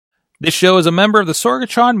This show is a member of the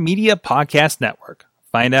Sorgatron Media Podcast Network.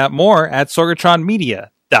 Find out more at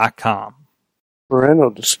sorgatronmedia.com. Parental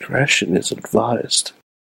discretion is advised.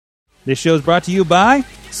 This show is brought to you by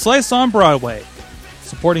Slice on Broadway,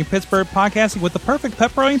 supporting Pittsburgh podcasting with the perfect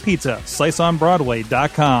pepperoni pizza.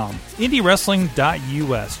 SliceOnBroadway.com.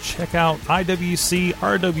 IndieWrestling.us. Check out IWC,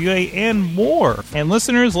 RWA, and more. And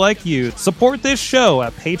listeners like you, support this show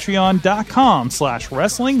at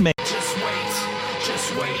Patreon.com/WrestlingMayhem. Just wait,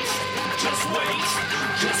 just wait, just wait,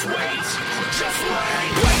 just wait, just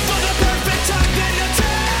wait. Wait for the perfect time, then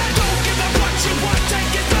attack. Don't give up what you want,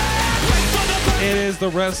 take it back. Wait for the perfect. It is the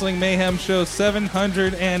Wrestling Mayhem Show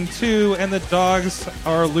 702, and the dogs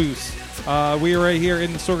are loose. We are right here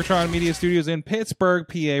in the Sorgatron Media Studios in Pittsburgh,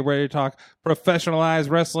 PA, ready to talk professionalized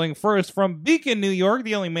wrestling. First, from Beacon, New York,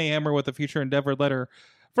 the only Mayhemmer with a future endeavor letter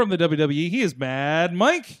from the WWE. He is Mad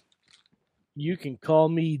Mike. You can call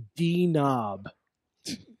me D-Knob.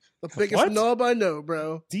 The biggest What? knob I know,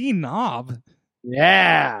 bro. D-Knob.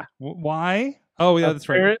 Yeah. Why? Oh, yeah, that's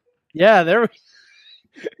right. Yeah, there.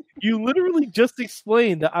 You literally just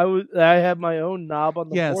explained that I had my own knob on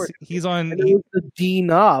the Yes, board. he's on. And it was the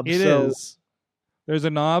D-Knob. It so is. There's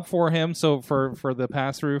a knob for him, so for the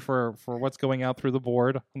pass through for what's going out through the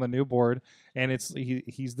board on the new board, and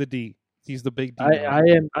he's the D. He's the big D. I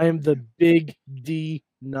am the big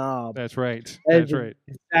D-Knob. That's right. That That's is right.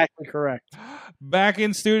 Exactly correct. Back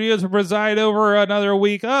in studio to preside over another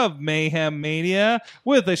week of Mayhem Mania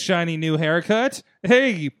with a shiny new haircut.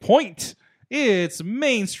 Hey, point! It's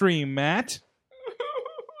Mainstream Matt.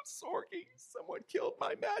 Sorky, someone killed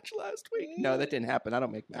my match last week. No, that didn't happen. I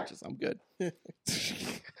don't make matches. I'm good.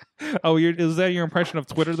 Oh, is that your impression of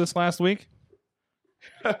Twitter this last week?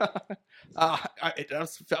 It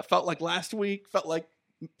felt like last week. Felt like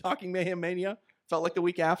Talking Mayhem Mania. Felt like the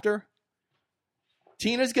week after.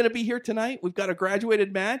 Tina's going to be here tonight. We've got a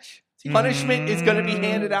graduated match. Punishment is going to be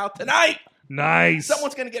handed out tonight. Nice.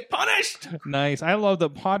 Someone's going to get punished. Nice. I love the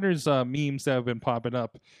Potter's memes that have been popping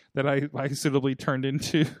up that I suitably turned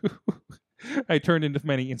into. I turned into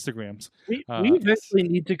many Instagrams. We eventually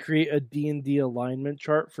need to create a D&D alignment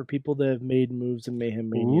chart for people that have made moves in Mayhem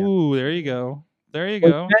Mania. Ooh, there you go. There you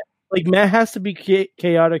go. Matt has to be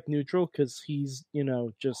chaotic neutral because he's,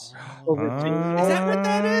 just overseeing. Is that what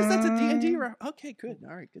that is? That's a D&D Okay, good.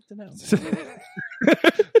 All right, good to know.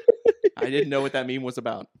 I didn't know what that meme was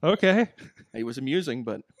about. Okay. It was amusing,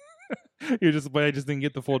 but I just didn't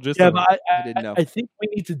get the full gist Yeah, of but it. I didn't know. I think we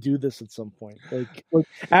need to do this at some point.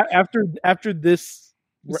 After this.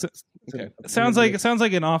 Okay. Sounds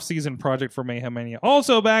like an off-season project for Mayhem Mania.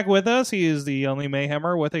 Also back with us, he is the only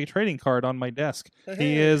Mayhemmer with a trading card on my desk.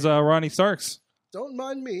 He is Ronnie Starks. Don't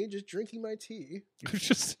mind me, just drinking my tea.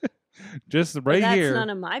 just right That's here.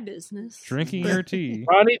 none of my business. Drinking your tea.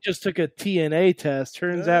 Ronnie just took a TNA test.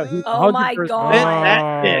 Turns out he's Oh my 100% God.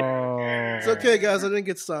 that fit. It's okay, guys. I didn't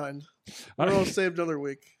get signed. We're all saved another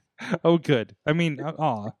week. Oh, good. I mean,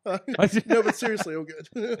 aw. No, but seriously, oh,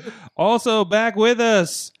 good. Also back with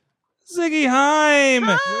us, Ziggy Heim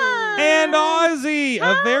Hi. and Ozzy.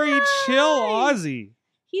 A very chill Ozzy.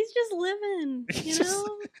 He's just living, He's you just-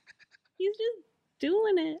 know? He's just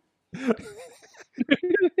doing it.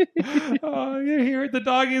 Oh, you're here. The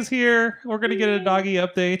dog is here. We're going to get a doggy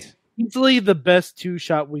update. Easily the best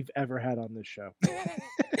two-shot we've ever had on this show.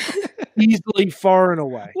 Easily, far and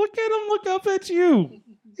away. Look at him look up at you.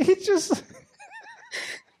 He just...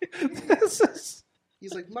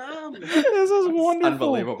 He's like, Mom. This is wonderful.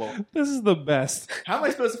 Unbelievable. This is the best. How am I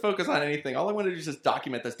supposed to focus on anything? All I want to do is just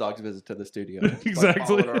document this dog's visit to the studio. Exactly.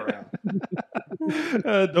 Follow it around.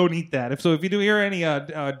 Don't eat that. If you do hear any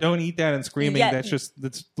don't eat that and screaming, Yeah.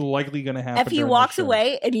 that's likely going to happen. If he during walks the show.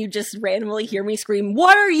 away and you just randomly hear me scream,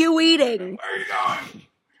 "What are you eating?" Where are you going?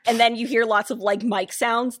 And then you hear lots of like mic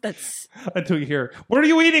sounds. That's Until you hear, "What are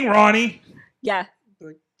you eating, Ronnie?" yeah.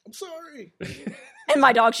 Like, I'm sorry. And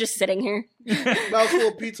my dog's just sitting here. Mouthful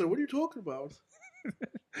of pizza. What are you talking about?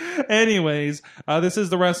 Anyways, this is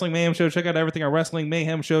the Wrestling Mayhem Show. Check out everything at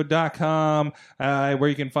WrestlingMayhemShow.com, where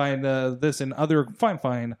you can find this and other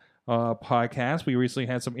fine podcasts. We recently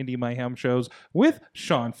had some Indie Mayhem shows with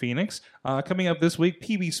Sean Phoenix. Coming up this week,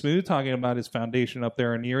 PB Smooth talking about his foundation up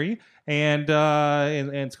there in Erie and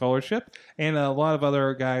scholarship, and a lot of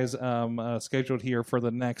other guys scheduled here for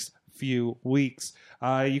the next few weeks.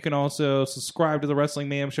 You can also subscribe to the Wrestling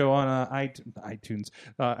Mayhem Show on iTunes,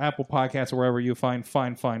 Apple Podcasts, or wherever you find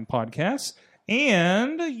fine podcasts.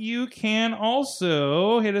 And you can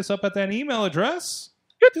also hit us up at that email address.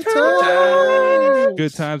 Good Good times. times.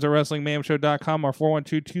 Good times at WrestlingMayhemShow.com or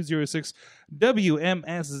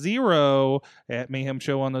 412-206-WMS0 at Mayhem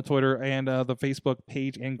Show on the Twitter and the Facebook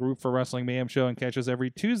page and group for Wrestling Mayhem Show, and catch us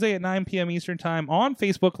every Tuesday at 9 p.m. Eastern Time on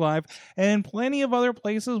Facebook Live and plenty of other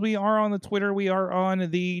places. We are on the Twitter. We are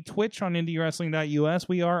on the Twitch on IndieWrestling.us.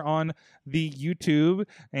 We are on the YouTube,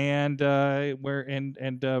 and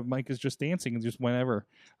Mike is just dancing just whenever.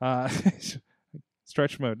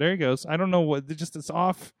 Stretch mode. There he goes. I don't know what. It's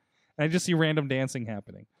off. I just see random dancing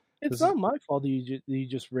happening. It's not my fault that you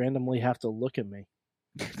just randomly have to look at me.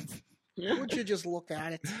 Would you just look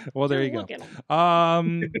at it? Well, there you go. Look at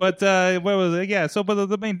 'em. But what was it? Yeah. So, but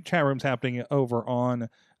the main chat room's happening over on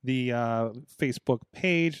the Facebook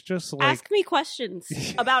page. Just like Ask me questions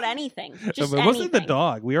about anything. Just mostly anything. the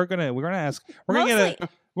dog. We're gonna ask. We're gonna get a.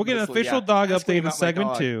 We'll get an Mostly, official yeah. dog Ask me update in about my segment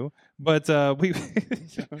dog. 2. But we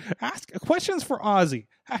ask questions for Ozzy.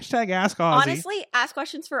 Hashtag Ask Ozzy. Honestly, ask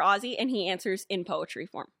questions for Ozzy, and he answers in poetry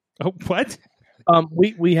form. Oh, what?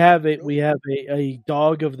 We have a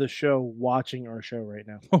dog of the show watching our show right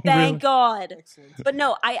now. Oh, Thank really? God. Excellent. But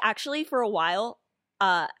no, I actually for a while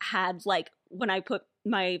had like when I put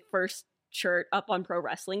my first shirt up on Pro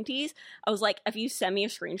Wrestling Tees, I was like, if you send me a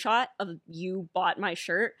screenshot of you bought my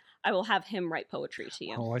shirt, I will have him write poetry to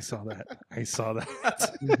you. Oh, I saw that. I saw that.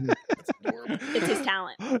 It's his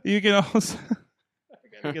talent. You can also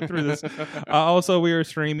I gotta get through this. Also, we are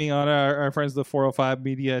streaming on our friends the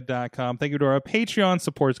 405media.com. Thank you to our Patreon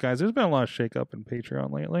supports, guys. There's been a lot of shake up in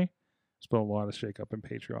Patreon lately. There's been a lot of shake up in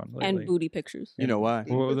Patreon lately. And booty pictures. You know why?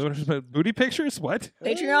 Booty pictures? What?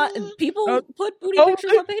 Patreon people put booty oh,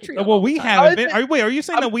 pictures on Patreon. Well, all we the time. haven't been. Are you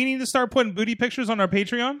saying that we need to start putting booty pictures on our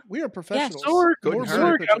Patreon? We are professionals. Sorg, More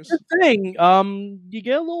Sorg, booty I'm pictures. just saying, you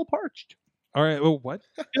get a little parched. All right. Well, what?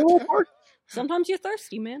 Get a little parched. Sometimes you're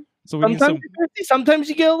thirsty, man. So we need Sometimes some you're thirsty, sometimes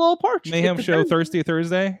you get a little parched. Mayhem It Show depends. Thirsty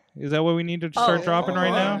Thursday? Is that what we need to start dropping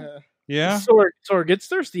right now? Yeah. Sorg gets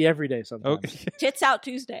thirsty every day sometimes. Okay. Tits out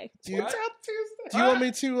Tuesday. Do you want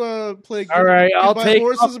me to play? All right, I'll Goodbye take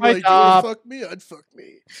horses off and my be like, top. "You wanna fuck me? I'd fuck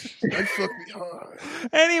me. I'd fuck me hard."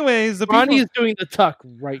 Anyways, the Ronnie people, is doing the tuck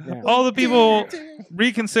right now. all the people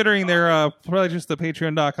reconsidering their pledges to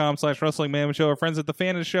patreon.com/wrestling mayhem show, our friends at the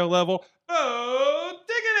fan of the show level. Oh,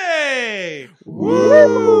 diggity!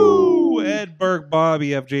 Woo! Ed Berg, Bobby,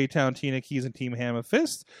 FJ Town, Tina Keys, and Team Hammer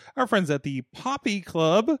Fist. Our friends at the Poppy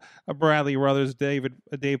Club, Bradley Brothers, Dave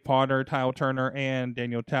Potter, Kyle Turner, and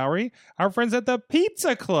Daniel Towery. Our friends at the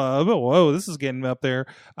Pizza Club. Whoa, this is getting up there.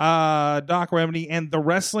 Doc Remedy and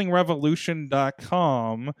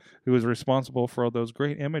TheWrestlingRevolution.com, who is responsible for all those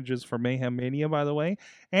great images for Mayhem Mania, by the way.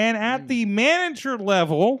 And at the manager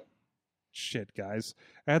level, shit, guys.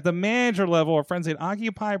 At the manager level, our friends at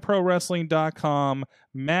OccupyProWrestling.com,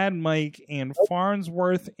 Mad Mike, and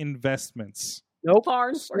Farnsworth Investments. Nope.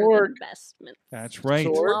 Farnsworth Sorg. investment. That's right.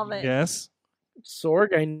 Sorg. Love it. Yes.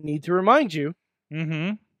 Sorg, I need to remind you,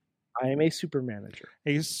 Mm-hmm. I am a super manager.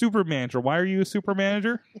 A super manager. Why are you a super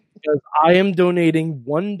manager? Because I am donating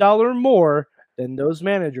 $1 more than those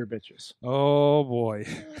manager bitches. Oh, boy.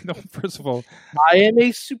 No, first of all, I am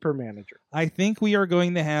a super manager. I think we are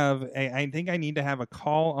going to have I think I need to have a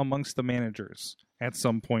call amongst the managers at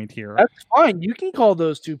some point here. That's fine. You can call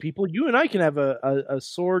those two people. You and I can have a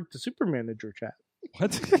Sorg to super manager chat.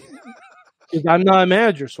 What? Because I'm not a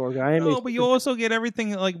manager, Sorg. I am No, but you also get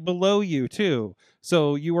everything like below you too.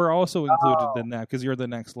 So you are also included in that because you're the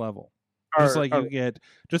next level. Just like you get,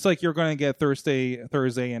 just like you're going to get Thursday,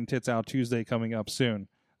 and Tits Out Tuesday coming up soon.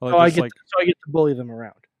 Like, So I just get like, to bully them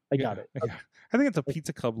around. I got it. yeah. I think it's a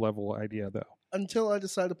Pizza Club level idea, though. Until I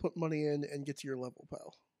decide to put money in and get to your level,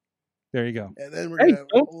 pal. There you go. And then we're Hey, gonna have a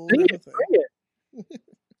don't whole sing other it. thing. Bring it.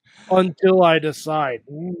 Until I decide.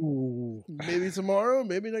 Ooh. Maybe tomorrow,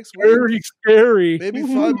 maybe next week, Very scary. maybe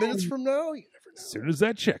 5 minutes from now. You As soon as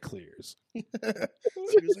that check clears. never know. As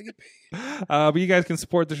soon as I get paid. But you guys can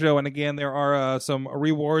support the show, and again, there are some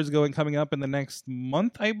rewards coming up in the next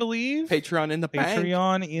month, I believe. Patreon in the bank.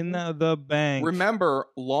 Patreon in the bank. Remember,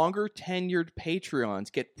 longer tenured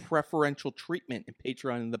Patreons get preferential treatment in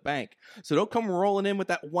Patreon in the bank. So don't come rolling in with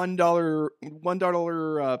that $1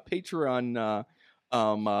 Patreon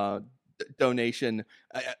donation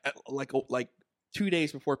like 2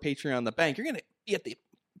 days before Patreon in the bank. You're gonna be at the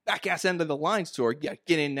back ass end of the line, store. Yeah,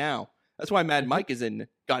 get in now. That's why Mad Mike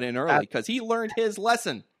got in early because he learned his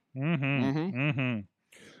lesson. No,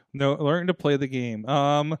 learn to play the game.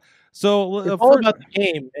 It's So all about the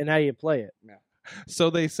game and how you play it. So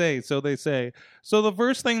they say. So the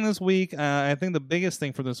first thing this week, I think the biggest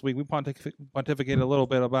thing for this week, we pontificated a little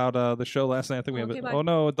bit about the show last night. I think we have Okay, it. bye. Oh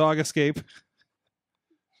no, a dog escape.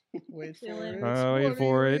 Wait for Feeling- it. Wait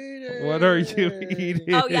for it. What are you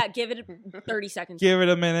eating? Oh yeah, give it 30 seconds. Give it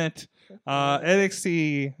a minute.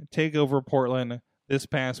 NXT Takeover Portland this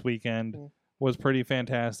past weekend was pretty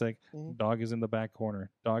fantastic. Dog is in the back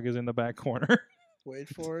corner. Dog is in the back corner. Wait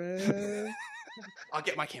for it. I'll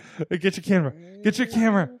get my camera. Get your camera. Get your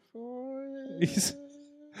camera. He's-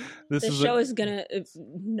 This This is show is gonna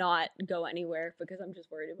not go anywhere because I'm just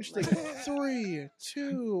worried We should about take my 3,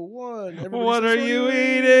 2, 1. Everybody What says, are you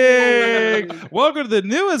eating? Welcome to the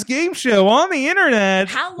newest game show on the internet.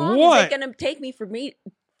 How long What? is it gonna take me for me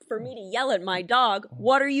to yell at my dog?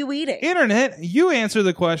 What are you eating? Internet, you answer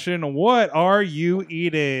the question, what are you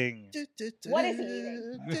eating? What is he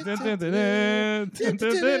eating?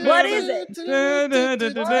 What is it?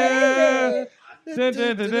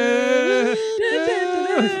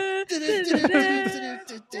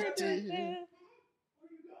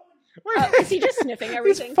 Is he just sniffing He's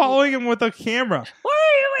everything? following him with a camera. What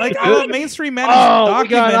are you Like eating? all the mainstream men is Oh, we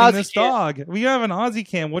got documenting an this Aussie cam. dog. We have an Aussie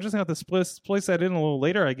cam. We'll just have to place that in a little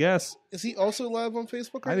later, I guess. Is he also live on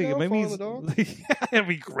Facebook right I think now? maybe Following he's, the dog? that'd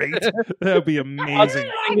be great. That'd be amazing.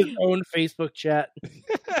 His own Facebook chat.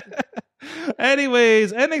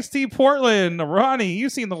 Anyways, NXT Portland. Ronnie, you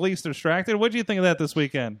seem the least distracted. What do you think of that this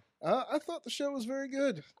weekend? I thought the show was very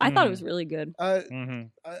good. I thought it was really good. I Mm-hmm.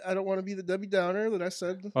 I don't want to be the Debbie Downer that I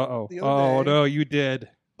said, Uh-oh. The other Oh, day. no, you did.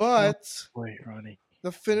 but Wait, Ronnie.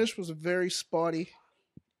 the finish was very spotty.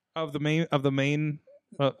 Of the main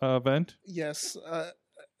event? Yes.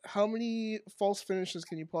 How many false finishes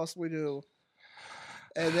can you possibly do?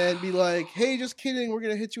 And then be like, "Hey, just kidding. We're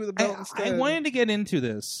gonna hit you with a belt I instead." wanted to get into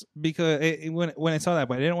this because when I saw that,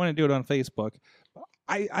 but I didn't want to do it on Facebook.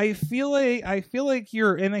 I feel like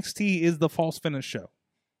your NXT is the false finish show,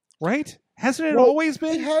 right? Hasn't it Well, always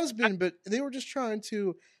been? It has been, but they were just trying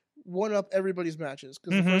to one up everybody's matches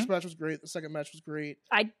because Mhm. the first match was great, the second match was great.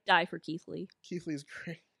 I'd die for Keith Lee. Keith Lee's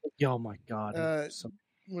great. Oh my god.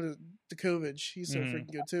 What is Djokovic? He's so Mhm.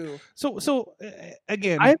 freaking good too. So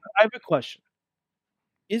again, I have a question.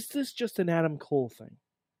 Is this just an Adam Cole thing?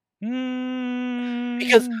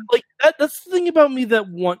 Because like that's the thing about me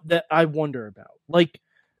that I wonder about. Like,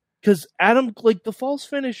 because Adam, like the false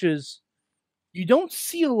finishes, you don't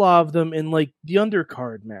see a lot of them in like the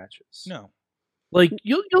undercard matches. no. Like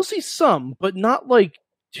you'll see some, but not like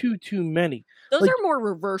too many. Those Like- are more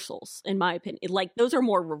reversals, in my opinion. Like those are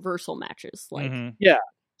more reversal matches. Like Mhm.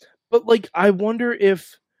 But like I wonder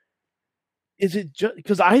if is it just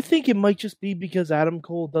because I think it might just be because Adam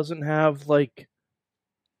Cole doesn't have like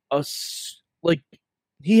like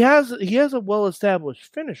he has a well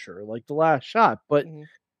established finisher like the last shot, but Mhm.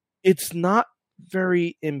 it's not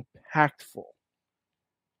very impactful.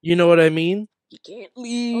 You know what I mean? you can't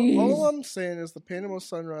leave. All I'm saying is the Panama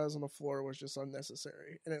Sunrise on the floor was just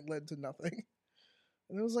unnecessary, and it led to nothing.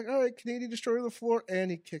 And it was like, all right, Canadian Destroyer the floor,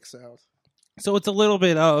 and he kicks out. So it's a little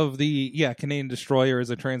bit of the Canadian Destroyer is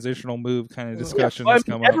a transitional move kind of Yeah, discussion well, that's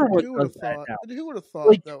I mean, come up. everyone Who would have does that thought? now. Who would have thought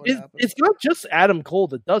Like that would happen? it's not just Adam Cole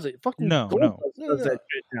that does it. Fucking No, Gold no. does that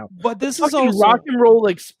shit now. But this is Fucking also Rock and Roll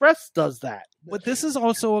Express does that. But this is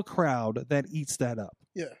also a crowd that eats that up.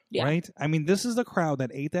 Yeah. Yeah. Right? I mean, this is the crowd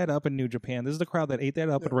that ate that up in New Japan. This is the crowd that ate that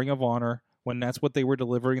up in Ring of Honor when that's what they were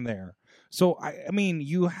delivering there. So I mean,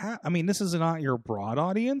 this is not your broad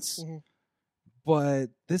audience, Mhm. but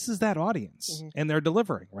this is that audience, Mhm. and they're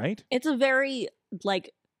delivering, right? It's a very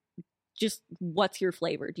like just what's your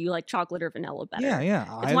flavor? Do you like chocolate or vanilla better?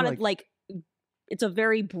 Yeah. It's of like it's a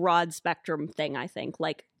very broad spectrum thing, I think,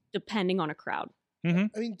 like depending on a crowd. I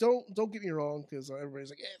mean, don't get me wrong, because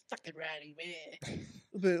everybody's like, "Yeah, fucking ratty, man."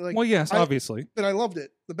 But like, well, yes, I- obviously. but I loved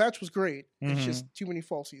it. The match was great. It's Mhm. just too many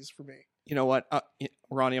falsies for me. You know what,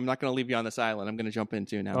 Ronnie? I'm not going to leave you on this island. I'm going to jump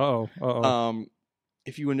into now. Uh-oh.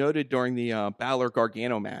 If you noted during the Balor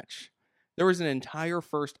Gargano match, there was an entire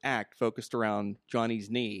first act focused around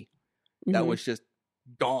Johnny's knee that Mhm. was just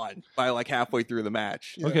gone by like halfway through the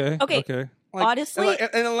match. Yeah. Okay. Okay. Like, Honestly-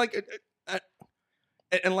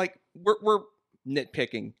 and like we're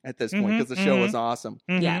nitpicking at this point because the show mhm. was awesome.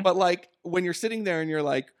 Mhm. Yeah. But like when you're sitting there and you're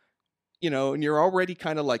like, and you're already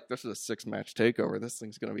kind of like, this is a 6-match takeover. This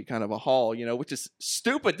thing's going to be kind of a haul, which is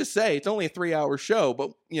stupid to say. It's only a 3-hour show,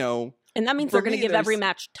 but And that means For they're going me, to give every there's-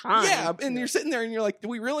 match time. yeah. And you're sitting there and you're like, do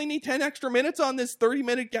we really need 10 extra minutes on this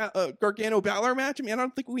 30-minute Gargano Balor match? I mean, I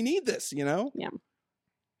don't think we need this, Yeah.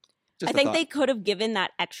 Just I a think thought. they could have given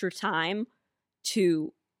that extra time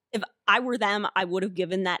to. If I were them, I would have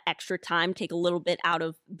given that extra time, take a little bit out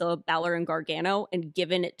of the Balor and Gargano, and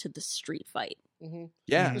given it to the street fight. Mm-hmm.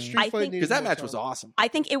 Yeah. Mhm. The street I fight think- needed Because that more match was time. awesome. I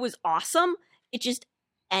think it was awesome. It just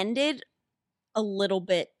ended a little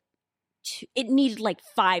bit. It needed like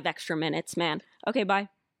 5 extra minutes, man. Okay, bye.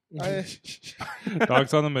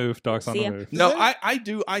 Dog's on the move. Dog's on See the ya. move. No,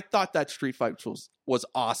 I thought that street fight was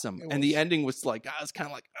awesome, It and the was. ending was like I was kind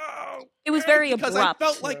of like, oh, It was God, very because abrupt. I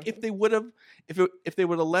felt like if they would have, if they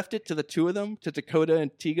would have left it to the two of them, to Dakota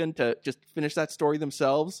and Tegan, to just finish that story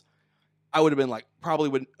themselves, I would have been like probably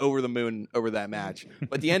went over the moon over that match.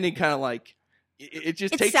 But the ending kind of like it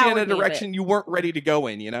just It takes you in a soured me a direction you weren't ready to go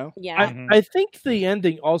in. You know? Yeah. I think the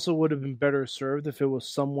ending also would have been better served if it was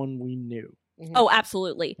someone we knew. Oh,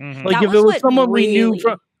 absolutely. Mhm. Like That if was it was what someone we knew really-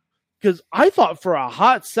 from, because I thought for a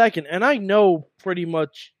hot second, and I know pretty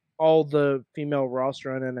much all the female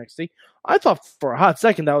roster on NXT. I thought for a hot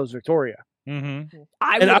second that was Victoria. Mm-hmm.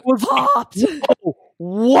 I And I was was like, popped. Whoa,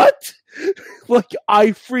 what? Like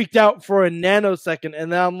I freaked out for a nanosecond,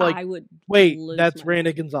 and then I'm like, I would wait, lose that's my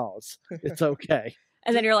Randa Gonzalez. It's okay.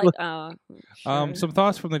 And then you're like, sure. Some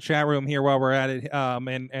thoughts from the chat room here while we're at it.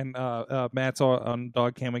 Matt's on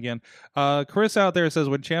Dog Cam again. Chris out there says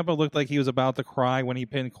when Ciampa looked like he was about to cry when he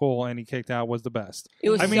pinned Cole and he kicked out was the best. It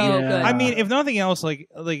was I mean, so yeah. good. I mean, if nothing else, like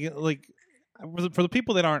for the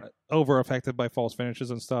people that aren't over affected by false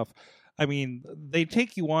finishes and stuff, I mean, they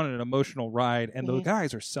take you on an emotional ride, and the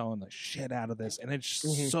guys are selling the shit out of this, and it's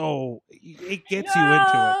so it gets you into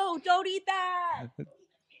it. No, don't eat that.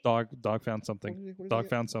 Dog found something. What did he Dog get?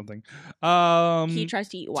 found something. He tries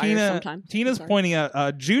to eat wires sometimes. Tina's Sorry. pointing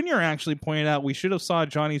out. Junior actually pointed out we should have saw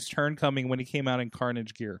Johnny's turn coming when he came out in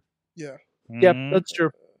Carnage gear. Yeah. Yep, Mhm. that's true.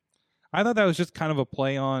 I thought that was just kind of a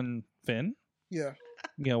play on Finn. Yeah.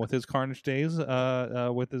 You know, with his Carnage days,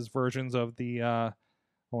 with his versions of the.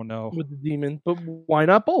 Oh no! With the demon, but why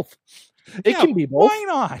not both? It Yeah, can be both. Why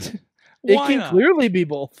not? It Why can not? clearly be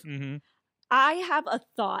both. Mm-hmm. I have a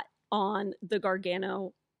thought on the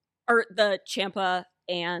Gargano or the Ciampa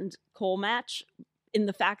and Cole match in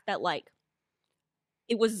the fact that like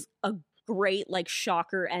it was a great like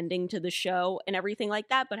shocker ending to the show and everything like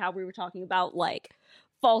that, but how we were talking about like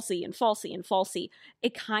falsy and falsy and falsy,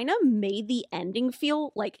 it kind of made the ending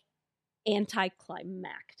feel like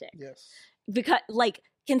anticlimactic. Yes. Because like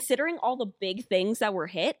considering all the big things that were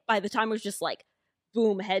hit, by the time it was just like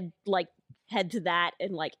boom, head to that,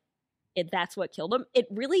 and like that's what killed him. It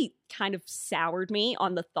really kind of soured me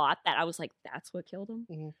on the thought that I was like, that's what killed him.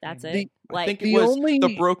 Mhm. That's The- it. I Like think it the was only-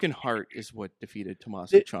 the broken heart is what defeated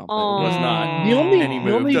Tommaso The- Ciampa. It was not The only- any the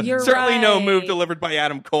move. only- You're Certainly no right. move delivered by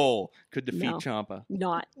Adam Cole could defeat No. Ciampa.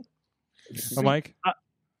 not. Mike.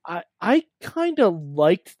 I kind of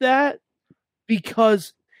liked that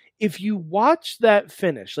because if you watch that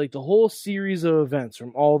finish, like the whole series of events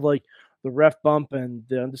from all like the ref bump and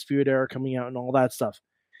the Undisputed Era coming out and all that stuff,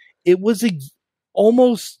 it was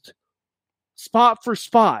almost spot for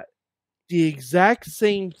spot the exact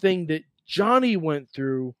same thing that Johnny went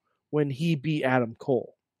through when he beat Adam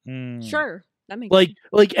Cole. Mm. Sure. That makes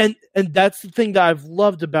Like and that's the thing that I've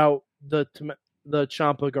loved about the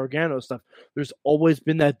Ciampa Gargano stuff. There's always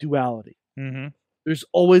been that duality. Mm-hmm. There's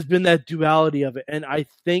always been that duality of it, and I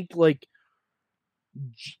think like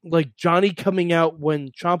Johnny coming out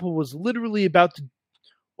when Ciampa was literally about to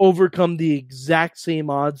overcome the exact same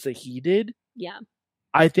odds that he did. yeah.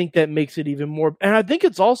 I think that makes it even more. And I think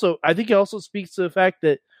it also speaks to the fact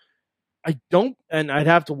that and I'd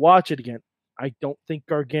have to watch it again. I don't think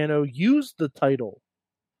Gargano used the title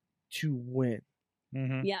to win.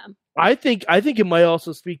 Mm-hmm. Yeah. I think it might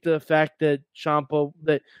also speak to the fact that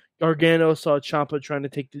Gargano saw Ciampa trying to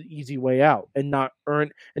take the easy way out and not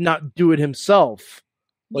do it himself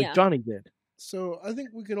like Yeah. Johnny did. So I think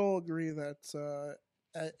we can all agree that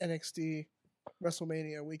at NXT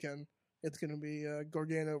WrestleMania weekend, it's going to be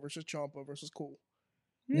Gargano versus Ciampa versus Cole.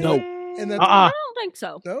 No. And that's I don't think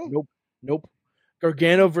so. no. Nope.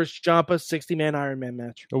 Gargano versus Ciampa 60-man Iron Man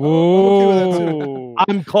match. Whoa.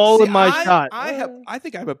 I'm calling See, my shot. I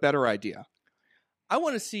think I have a better idea. I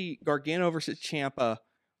want to see Gargano versus Ciampa.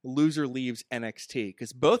 Loser leaves NXT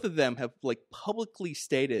because both of them have like publicly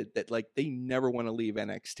stated that like they never want to leave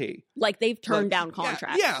NXT. Like they've turned Like, down yeah,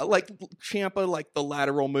 contracts. Yeah, like Ciampa, like the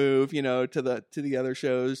lateral move, you know, to the other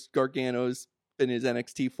shows. Gargano's in his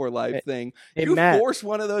NXT for Life thing. Hey, You Matt. force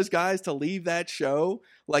one of those guys to leave that show,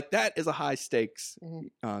 like that is a high stakes Mhm.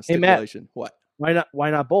 Hey, Matt. stipulation. What? Why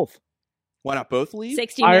not both? Why not both leave?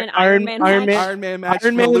 60-man Iron Man Iron match. Man- Iron Man match.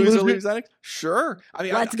 Iron for Man loser loser- leaves NXT? Sure. I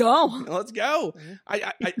mean, Let's go. Let's go. Mhm.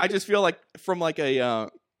 I just feel like from like a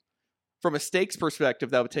from a stakes perspective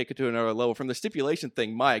that would take it to another level. From the stipulation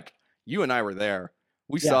thing, Mike, you and I were there.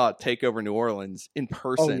 We Yeah. saw Takeover New Orleans in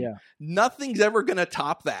person. Oh yeah. Nothing's ever gonna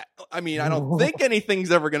top that. I mean, I don't think anything's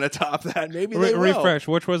ever gonna top that. Maybe they will. Refresh.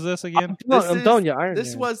 Which was this again? I'm telling you, Iron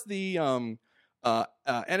This Man. was the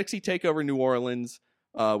NXT Takeover New Orleans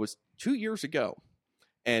was 2 years ago,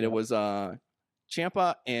 and it was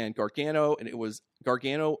Ciampa and Gargano, and it was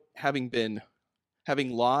Gargano having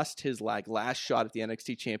lost his last shot at the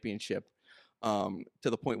NXT Championship, to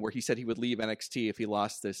the point where he said he would leave NXT if he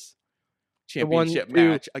lost this championship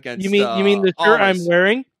match against. You mean the shirt Almas. I'm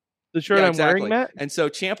wearing? The shirt Yeah, I'm exactly. wearing, Matt? And so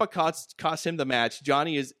Ciampa cost him the match.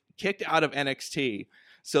 Johnny is kicked out of NXT.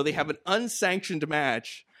 So they have an unsanctioned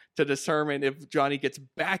match to determine if Johnny gets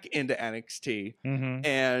back into NXT. Mm-hmm.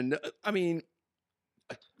 And I mean,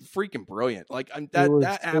 freaking brilliant. Like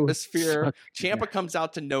that atmosphere. Ciampa comes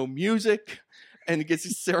out to no music and gets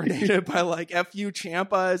serenaded by like F you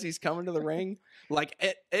Ciampa as he's coming to the ring. Like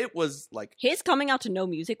it was like His coming out to no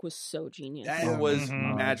music was so genius. that was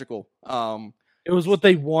magical. It was what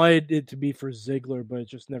they wanted it to be for Ziggler, but it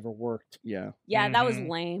just never worked. Yeah. Yeah, that was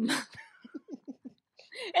lame.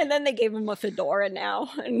 And then they gave him a fedora now,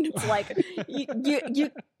 and it's like you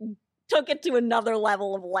took it to another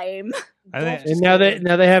level of lame. And now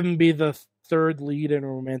they have him be the third lead in a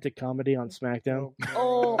romantic comedy on SmackDown.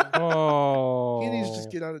 Oh, He needs to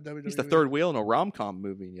just get out of WWE. He's the third wheel in a rom-com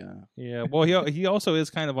movie, yeah. Yeah, well, he also is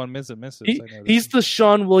kind of on Ms. and Mrs. I noticed. He's the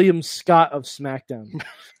Sean William Scott of SmackDown.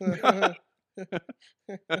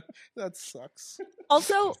 That sucks.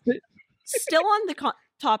 Also, still on the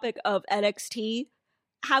topic of NXT,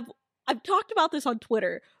 I've talked about this on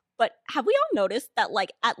Twitter, but have we all noticed that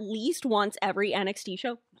like at least once every NXT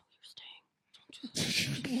show? No,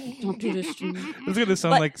 you're staying. Don't do this to me. This is going to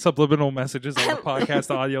sound like subliminal messages on the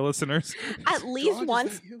podcast audio listeners. At least God,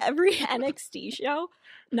 once is that you? every NXT show,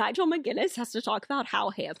 Nigel McGuinness has to talk about how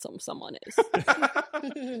handsome someone is.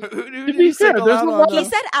 Who To be fair, there's a lot He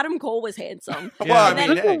said Adam Cole was handsome. Well, I And mean,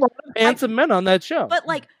 then- hey. a lot of handsome men on that show. But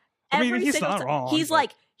like I mean, every he's single not time, wrong, he's but-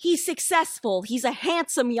 like, he's successful. He's a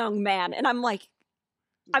handsome young man. And I'm like,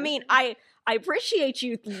 I mean, I appreciate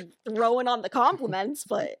you throwing on the compliments,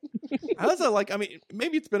 but I also like, I mean,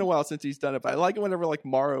 maybe it's been a while since he's done it, but I like it whenever like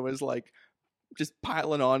Morrow is like just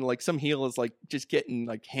piling on, like some heel is like just getting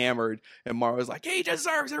like hammered, and Morrow's like, he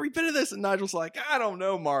deserves every bit of this, and Nigel's like, I don't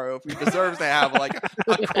know, Morrow, if he deserves to have like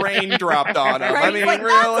a crane dropped on him. right? I mean, Like,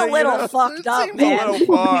 really, that's a little fucked it up, seems man. a little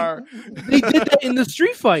far. They did that in the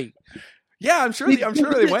street fight. Yeah, I'm sure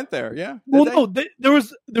they went there. Yeah. Did Well, they? no, there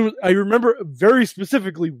was. I remember very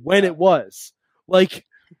specifically when it was. Like,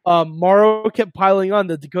 Morrow kept piling on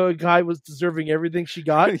that Dakota Kai was deserving everything she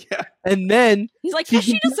got, Yeah. and then he's like, does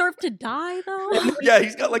she deserve to die though? Yeah,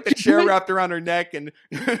 he's got like the chair wrapped around her neck, and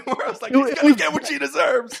Morrow's like, he's gonna get what she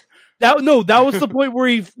deserves. that was the point where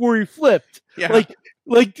he flipped. Yeah.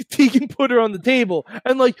 Like Tegan put her on the table,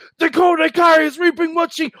 and like Dakota Kai is reaping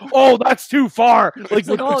what she. Oh, that's too far. Like,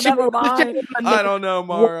 like, oh, she never put the mind. table on I the- don't know,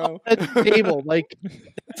 Morrow. at the table. Like,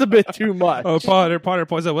 it's a bit too much. Oh, Potter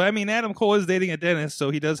points out, well, I mean, Adam Cole is dating a dentist, so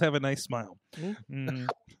he does have a nice smile. Mm.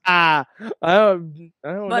 I don't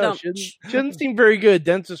But, know. Shouldn't seem very good at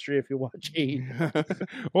dentistry if you watch E.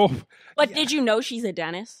 Oh, But did you know she's a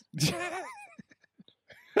dentist?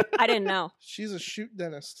 I didn't know. She's a shoot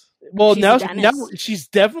dentist. Well, She's now a dentist. she's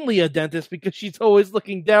definitely a dentist because she's always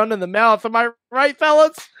looking down in the mouth. Am I right,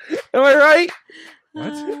 fellas? Am I right?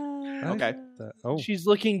 What? Okay. Oh, She's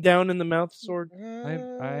looking down in the mouth, Sword.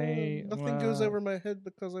 Nothing goes over my head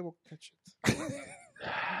because I will catch it.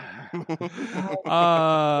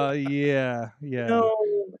 yeah. No,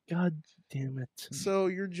 God damn it. So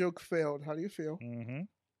your joke failed. How do you feel? Mm-hmm.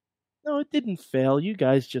 No, it didn't fail. You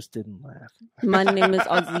guys just didn't laugh. My name is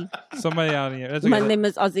Ozzy. Somebody out here. That's My okay. name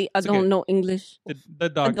is Ozzy. I It's okay. don't know English. The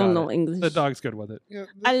dog I don't got know it. English. The dog's good with it. Yeah,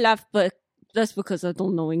 I laugh, but that's because I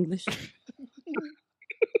don't know English.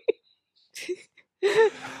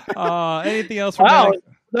 Anything else from Wow. Nick?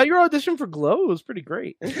 Now your audition for Glow was pretty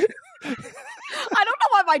great. I don't know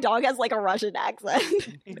why my dog has like a Russian accent.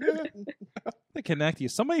 To connect you.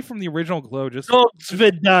 Somebody from the original Glow just Oh,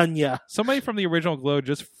 Svidanya. somebody from the original Glow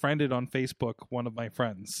just friended on Facebook one of my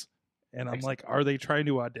friends. And I'm like, are they trying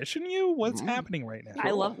to audition you? What's happening right now?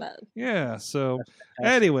 I love that. Yeah, so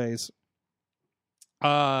anyways.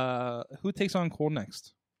 Who takes on Cole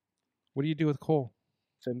next? What do you do with Cole?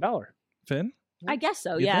 Finn Balor. Finn? I guess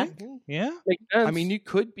so, You yeah. think? Yeah? Makes sense. I mean, you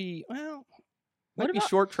could be, well, What might be about-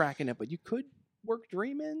 short tracking it, but you could work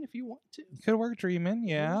Dream in if you want to. You could work Dreamin',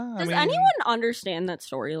 yeah. Does anyone understand that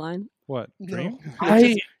storyline? What? No. Dream?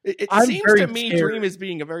 It I'm seems very to me scared. Dream is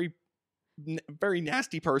being a very, very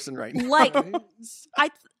nasty person right now. Like,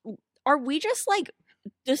 are we just like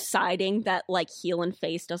deciding that like heel and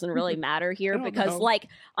face doesn't really matter here I don't because know. like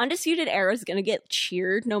Undisputed Era is gonna get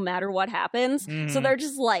cheered no matter what happens. So Mhm. they're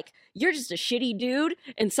just like, you're just a shitty dude,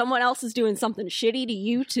 and someone else is doing something shitty to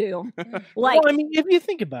you too. Like, well, I mean, if you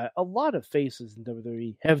think about it, a lot of faces in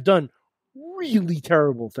WWE have done really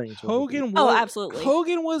terrible things. with Hogan. Oh, was- absolutely.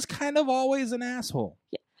 Hogan was kind of always an asshole.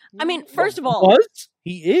 I mean, first of it. all, Was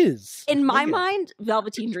he is in my Yeah. mind,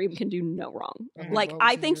 Velveteen Dream can do no wrong. Mhm. Like,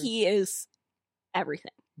 I Velveteen think Dream. he is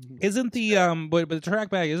everything. Isn't the but the track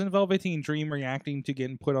back? Isn't Velveteen Dream reacting to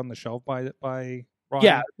getting put on the shelf by Ronnie?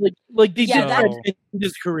 yeah, like they Yeah, did that's- that in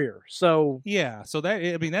his career. So Yeah. So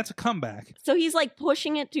that's a comeback. So he's like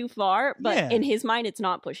pushing it too far, but Yeah. in his mind, it's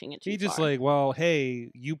not pushing it too He far. just like, well, hey,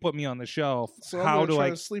 you put me on the shelf. So I'm How gonna do try I?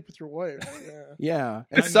 to sleep with your wife? Yeah. Yeah.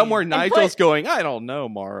 I And somewhere mean- Nigel's going, I don't know,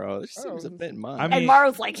 Morrow. This Oh, seems a bit much. I mean- and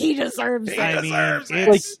Morrow's like, he deserves it. I mean, deserves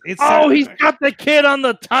it. it's oh, he's got the kid on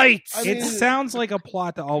the tights. I it mean- sounds like a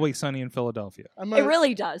plot to Always Sunny in Philadelphia. I might, It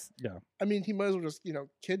really does. I mean, he might as well just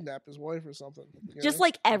kidnap his wife or something. you Just know?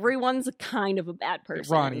 like everyone's kind of a bad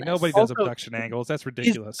person. Ronnie, in this. nobody does Also, abduction angles. That's Is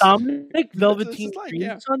ridiculous. Dominic Velveteen This is like, Dream's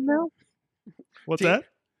yeah. son now? What's that?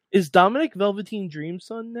 Is Dominic Velveteen Dream's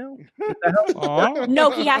son now? What the hell? Aw.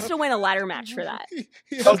 No, he has to win a ladder match for that.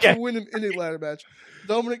 he has Okay. to win him in a ladder match.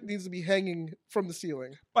 Dominic needs to be hanging from the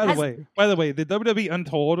ceiling. By Has- the way, the WWE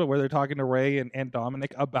Untold, where they're talking to Ray and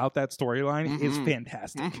Dominic about that storyline, is Mhm.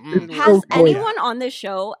 fantastic. Mhm. Has Oh, anyone on this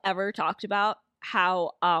show ever talked about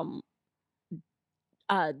how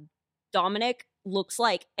Dominic looks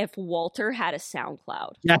like if Walter had a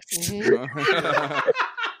SoundCloud? Yes. Mhm.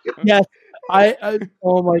 Yes. I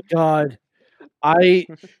oh my god.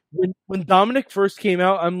 When Dominic first came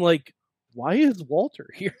out, I'm like, why is Walter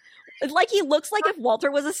here? It's like he looks like if Walter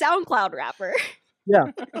was a SoundCloud rapper.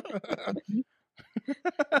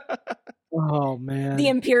 Oh man. The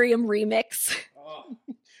Imperium remix.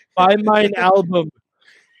 Buy mine album.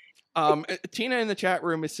 Tina in the chat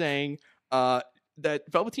room is saying that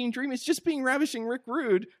Velveteen Dream is just being Ravishing Rick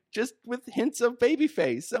Rude, just with hints of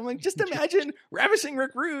babyface. I'm like, just imagine Ravishing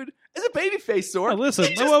Rick Rude as a babyface sword. Now, listen,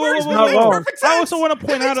 It just whoa, whoa, works. whoa, It whoa, makes whoa. perfect I sense. also want to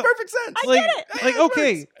point It out, makes perfect sense. I like, get it. like It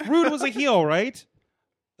okay, works. Rude was a heel, right?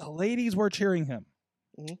 The ladies were cheering him.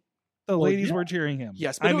 Mhm. The Well, ladies yeah. were cheering him.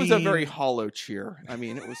 Yes, but I it was a mean, very hollow cheer. I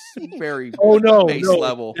mean, it was very Oh no, base no.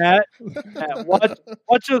 level. That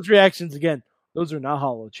watch those reactions again. Those are not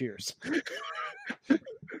hollow cheers.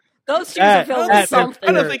 Those cheers That- are filled that- with something.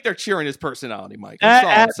 I don't think they're cheering his personality, Mike. That's all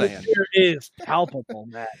I'm That saying. atmosphere is palpable,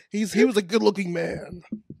 Matt. He was a good looking man.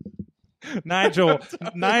 Nigel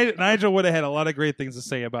would have had a lot of great things to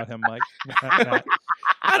say about him, Mike.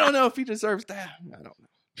 I don't know if he deserves that. I don't know.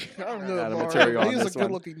 I don't know. Out of Mario, material but on He's a this one.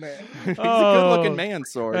 good looking man. He's a Oh. good-looking man,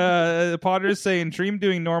 sword. Potter's saying Dream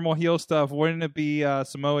doing normal heel stuff. Wouldn't it be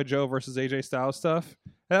Samoa Joe versus AJ Styles stuff?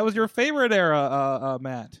 That was your favorite era,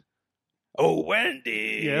 Matt. Oh,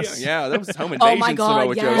 Wendy. Yes. Yeah, that was home Oh invasion. my God,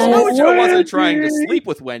 Samoa Joe. yes. Samoa Joe wasn't Wendy. trying to sleep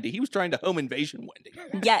with Wendy. He was trying to home invasion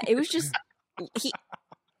Wendy. Yeah, it was just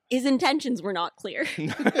his intentions were not clear.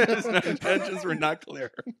 His intentions were not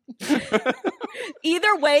clear.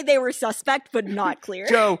 Either way, they were suspect, but not clear.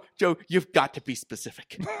 Joe, you've got to be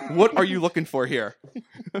specific. What are you looking for here?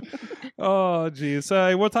 Oh, geez.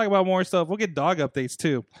 We'll talk about more stuff. We'll get dog updates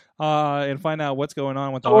too, and find out what's going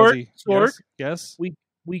on with Sword, Ozzy. Sword. Yes.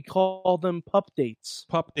 We call them pup dates.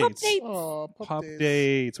 Pup dates. dates. Oh, Pup days.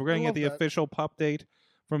 dates. We're gonna I get love the that. official pup date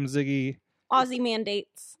from Ziggy Aussie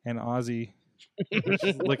mandates. and Ozzy.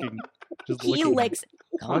 Just licking. He licks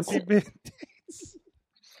Ozzy constantly. mandates.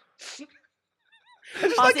 I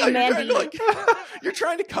just like how Aussie you're trying, Mandy. to, you're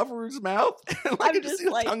trying to cover his mouth. And I'm I just see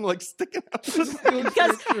the like- tongue like sticking out.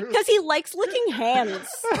 Because he likes licking hands.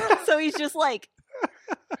 So he's just like,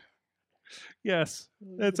 Yes,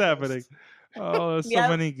 it's happening. Oh, there's so Yep.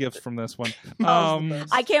 many gifts from this one. That was the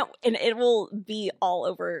best. I can't, and it will be all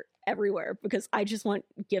over everywhere because I just want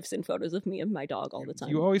gifs and photos of me and my dog all the time.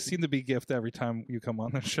 You always seem to be gift every time you come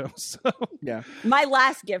on the show. So, Yeah. My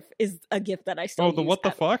last gift is a gift that I still oh, the use what the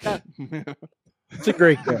at- fuck? It's a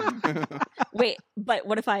great gift. Wait, but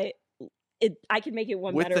what if I can make it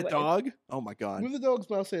one With better the way. dog? Oh my god. With the dog's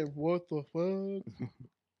mouth saying, "What the fuck?"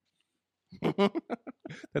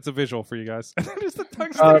 That's a visual for you guys. Just the tongue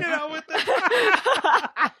Uh, sticking out with it.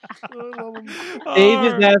 I love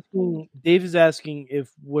him. Dave is asking if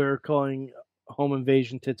we're calling Home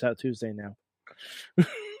Invasion Tits Out Tuesday now.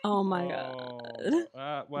 Oh my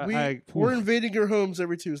god. We're invading your homes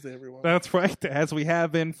every Tuesday, everyone. That's right, as we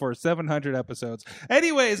have been for 700 episodes.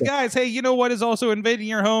 Anyways, guys, hey, you know what is also invading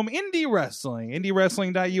your home? Indie wrestling.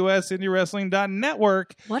 IndieWrestling.us,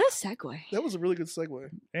 IndieWrestling.network. What a segue. That was a really good segue.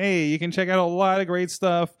 Hey, you can check out a lot of great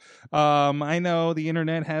stuff. I know the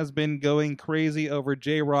internet has been going crazy over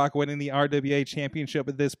J-Rock winning the RWA championship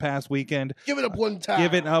this past weekend. Give it up one time.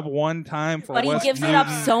 Give it up one time for But he Wes gives it up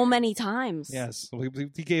Newton. so many times. Yes,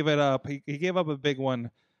 he gave it up. He gave up a big one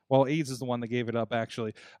Well, AIDS is the one that gave it up,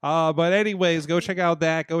 actually. But anyways, go check out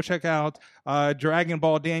that. Go check out Dragon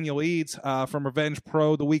Ball Daniel Eats from Revenge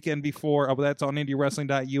Pro the weekend before. That's on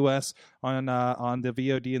IndieWrestling.us on the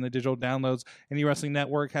VOD and the digital downloads. Indie Wrestling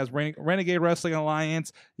Network has Renegade Wrestling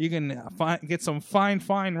Alliance. You can get some fine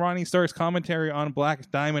Ronnie Stark's commentary on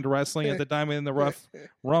Black Diamond Wrestling at the Diamond in the Rough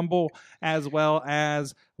Rumble, as well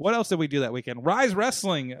as what else did we do that weekend? Rise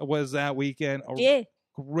Wrestling was that weekend. Yeah.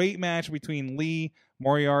 Great match between Lee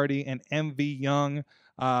Moriarty and MV Young.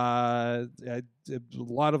 A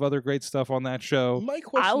lot of other great stuff on that show. My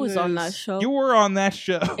question I was is, on that show. You were on that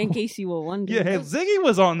show. In case you were wondering. Yeah, Ziggy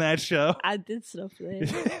was on that show. I did stuff there.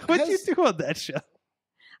 What'd you do on that show?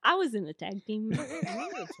 I was in a tag team.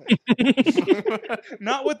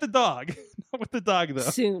 Not with the dog. Not with the dog, though.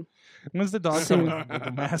 Soon. When's the dog Soon. coming with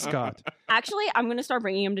the mascot? Actually, I'm going to start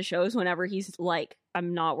bringing him to shows whenever he's like,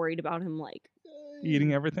 I'm not worried about him, like,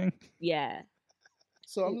 Eating everything? yeah.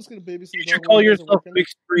 So I'm just gonna babysit the You dog. should call while you guys are yourself working.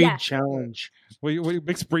 Mixed Breed Yeah. Challenge. What,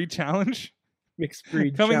 Mixed Breed Challenge? Mixed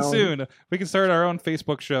Breed Coming Challenge. soon. We can start our own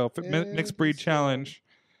Facebook show. Yeah, Mixed Breed so- Challenge.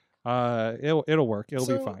 It'll work. It'll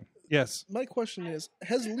be So- fine. Yes. My question is: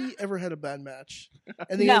 has Lee ever had a bad match?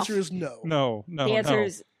 And the No. answer is no. No. The answer no.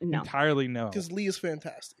 is no. Entirely no. Because Lee is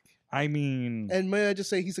fantastic. I mean, And may I just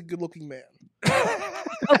say, he's a good-looking man.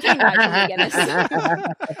 Okay, Nigel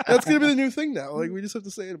McGuinness. That's gonna be the new thing now. Like we just have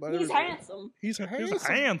to say it about He's everybody. handsome. He's handsome. he's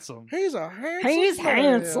handsome. He's a handsome. He's man.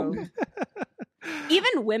 handsome.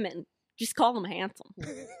 Even women just call him handsome.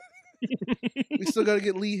 We still got to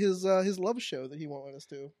get Lee his love show that he won't let us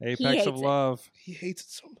do. Apex hates of it. Love. He hates it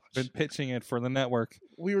so much. Been pitching it for the network.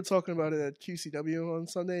 We were talking about it at QCW on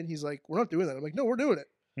Sunday, and he's like, "We're not doing that." I'm like, "No, we're doing it."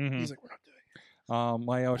 Mhm. He's like, "We're not doing it."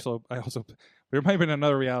 I also, there might have been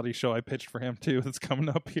another reality show I pitched for him too that's coming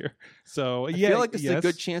up here. So I yeah, feel like this is a yes.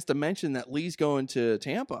 good chance to mention that Lee's going to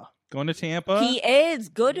Tampa. Going to Tampa. He is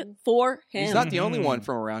good for him. He's not the only Mhm. one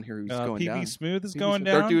from around here who's going PB down. Smooth is PB going Smooth.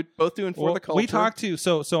 down. They're both doing for Well, the culture. we talked to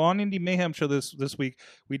so on Indie Mayhem show this week.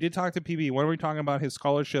 We did talk to PB. What are we talking about? His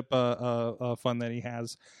scholarship fund that he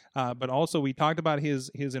has, but also we talked about his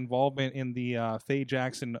involvement in the Faye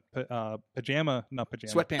Jackson Sweatpants.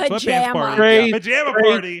 sweatpants party. Great, Pajama great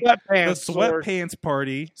party. sweatpants, The Lord. sweatpants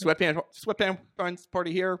party. Sweatpants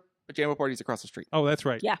party here. Pajama parties across the street. Oh, that's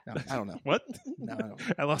right. Yeah. No, I don't know. What? No, I don't know.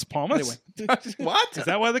 At Las Palmas? Anyway, what? Is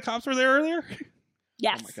that why the cops were there earlier?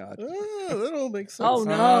 Yes. Oh my god! Oh, that all makes sense. Oh,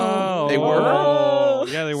 no. Oh, They were? Oh,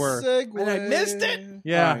 yeah, they were. Segue. And I missed it.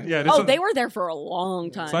 Yeah, All right. yeah. Oh, they were there for a long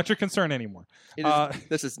time. It's not your concern anymore. It is,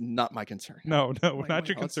 this is not my concern. No, not your No,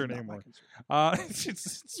 it's concern not my anymore. concern.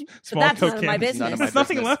 It's small that's none of cocaine. my It's none business. of my There's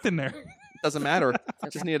nothing business. left in there. Doesn't matter.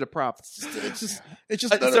 Just needed a prop. It's just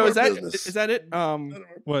none So of is our that business. is that it?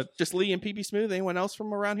 What? Just Lee and PB Smooth. Anyone else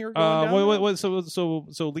from around here? Going down there?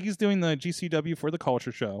 So Lee's doing the GCW for the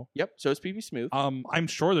Culture Show. Yep. So is PB Smooth. I'm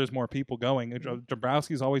sure there's more people going.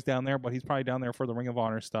 Dombrowski's always down there, but he's probably down there for the Ring of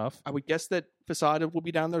Honor stuff. I would guess that Facade will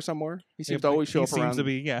be down there somewhere. He seems to always show He up seems around to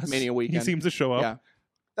be, yes. Mania weekend. He seems to show up. Yeah,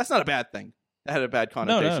 that's not a bad thing. That had a bad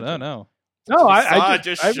connotation. No. No, Facade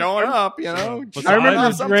just showing up. You know, I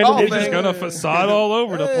remember some randomly tall He's thing. just gonna facade all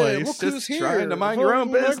over the Hey, place. look who's Just here. trying to mind your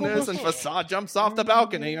own Michael business, and Buffalo. Facade jumps off the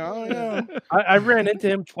balcony. Oh yeah. I ran into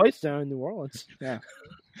him twice down in New Orleans. Yeah.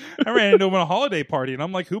 I ran into him at a holiday party, and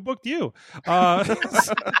I'm like, "Who booked you?"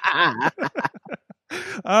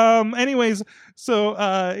 Anyways, so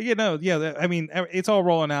I mean, it's all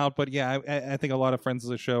rolling out, but yeah, I think a lot of friends of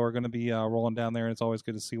the show are going to be rolling down there, and it's always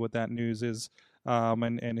good to see what that news is,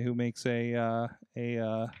 and who makes a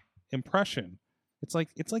impression. It's like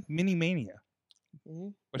mini mania.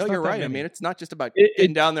 Mhm. It's No, not you're that right. I many. mean, it's not just about It-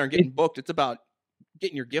 getting down there and getting booked. It's about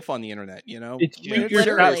getting your GIF on the internet. You know, It's I mean, shoot your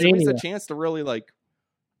serious. shot It's a mania. chance to really like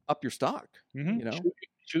up your stock. Mhm. You know,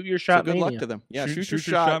 Shoot your so shot. good luck mania. to them. Yeah, shoot, your your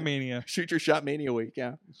shot. mania. Shoot your shot mania week.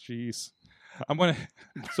 Yeah. Jeez. I'm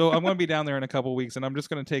gonna be down there in a couple weeks, and I'm just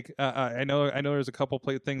gonna take. I know there's a couple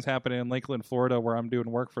things happening in Lakeland, Florida, where I'm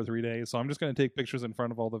doing work for 3 days. So I'm just gonna take pictures in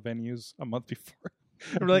front of all the venues a month before.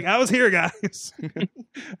 I'm like, I was here, guys.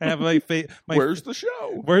 I have my Where's the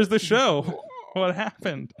show? Where's the show? What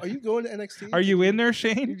happened? Are you going to NXT? Are you in there, You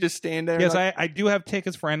Shane? just stand there. Yes, like, I do have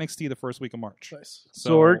tickets for NXT the first week of March. Nice.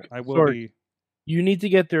 So Sorg, I will Sorg. be. You need to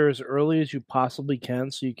get there as early as you possibly can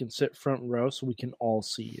so you can sit front row so we can all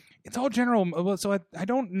see you. It's all general. Well, so I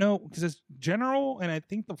don't know because it's general, and I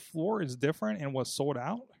think the floor is different and was sold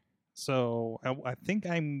out. So I think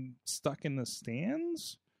I'm stuck in the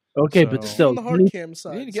stands. Okay, So- but still, on the you hard need cam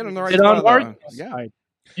side. you need to get on the so right Sit spot. on hard Yeah. side.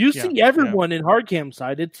 You Yeah, see everyone in hard cam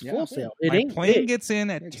side. It's Yeah. full sale. It My ain't plane big. gets in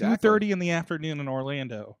at Exactly. 2:30 in the afternoon in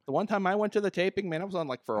Orlando. The one time I went to the taping, man, I was on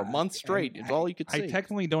like for a month straight. It's all you could see. I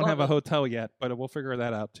technically don't have a hotel yet, but we'll figure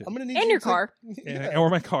that out too. I'm gonna need And you your to car. Yeah. Or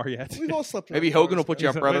my car yet. We've all slept. in Maybe our Hogan will cars, put you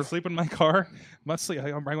man. up, brother. I sleep in my car. Mostly,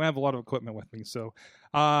 I'm going to have a lot of equipment with me, so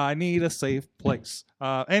I need a safe place.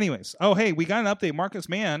 Anyways, hey, we got an update. Marcus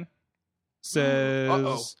Mann says,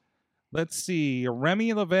 Uh-oh. let's see,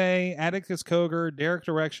 Remy LeVay, Atticus Cogar, Derek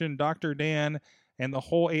Direction, Dr. Dan, and the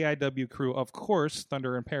whole AIW crew. Of course,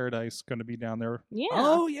 Thunder in Paradise going to be down there. Yeah.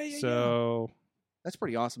 Oh, yeah. So That's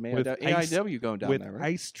pretty awesome, man. With AIW going down with there, right?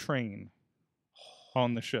 Ice Train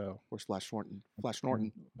on the show. Where's Flash Norton? Flash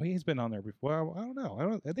Norton. Well, he's been on there before. Well, I don't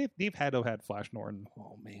know. They've had Flash Norton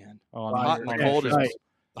Oh, man. on. The hot and the cold is Right.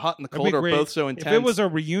 the hot and the That'd be cold are great. both so intense. If it was a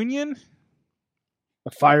reunion,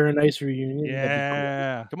 A Fire and Ice reunion. that'd be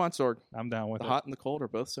yeah, Come on, Sorg. I'm down with The it. hot and the cold are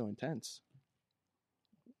both so intense.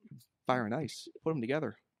 Fire and ice. Put them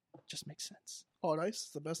together. Just makes sense. Oh, nice.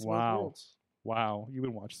 It's the best of Wow. both worlds. Wow, you've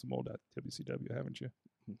been watching some old WCW, haven't you?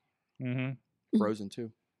 Mm-hmm. Frozen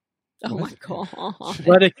too. Oh my god. cool.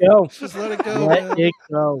 Let it go. Just let it go, Let man. it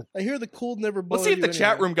go. I hear the cold never. Let's see if the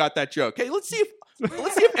chat room got that joke. Hey, let's see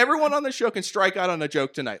if everyone on the show can strike out on a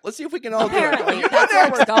joke tonight. Let's see if we can all do it. Apparently, that's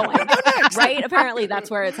where we're going. Right? Apparently, that's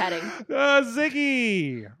where it's heading.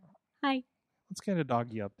 Ziggy, Hi. let's get a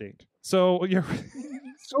doggy update. So your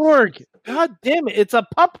Sorg. God damn it. It's a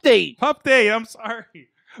pup date. pup day. I'm sorry, You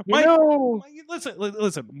Mike. know,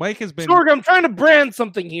 Listen. Mike has been. Sorg, I'm trying to brand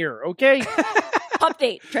something here, okay?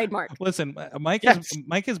 Update. Trademark. Listen, Mike. Yes.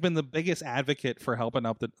 Mike has been the biggest advocate for helping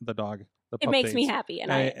out the dog. The It pup makes me dates. happy,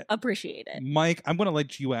 and I appreciate it. Mike, I'm going to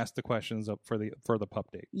let you ask the questions up for the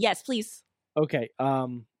pup date. Yes, please. Okay. I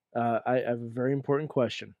have a very important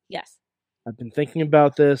question. Yes. I've been thinking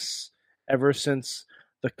about this ever since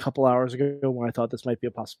the couple hours ago when I thought this might be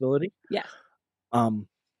a possibility. Yes.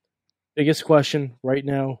 Biggest question right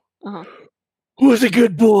now. Uh-huh. Who's a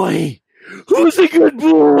good boy? Who's a good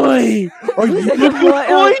boy? Are you a good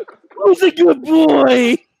boy? Who's a good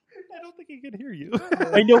boy? I don't think he can hear you.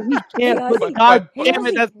 I know we can't, Yeah, but God damn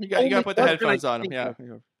it, that's You got to put the only headphones question I on him. can Yeah.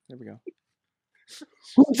 think There we go.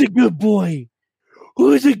 Who's a good boy?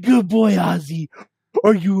 Who's a good boy, Ozzy?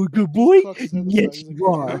 Are you a good boy? Fuck, seven Yes, times. you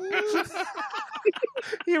are.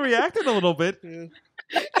 He reacted a little bit. Yeah.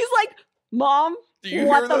 He's like, Mom, Do you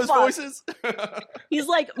what hear the those fuck? voices? He's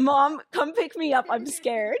like, Mom, come pick me up. I'm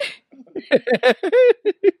scared.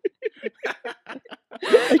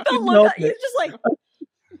 The couldn't look help at, he's it. just like,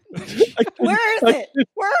 I couldn't- where is it?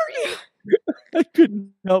 Where are you? I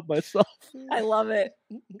couldn't help myself. I love it.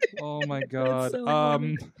 Oh my god. so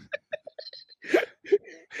funny.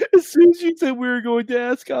 As soon as you said we were going to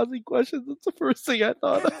ask Ozzy questions, that's the first thing I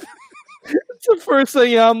thought of. It's the first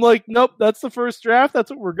thing I'm like, nope, that's the first draft.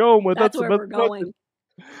 That's what we're going with. That's the where best we're question.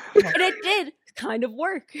 going. And it did kind of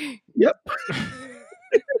work. Yep.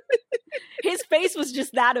 His face was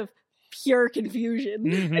just that of pure confusion.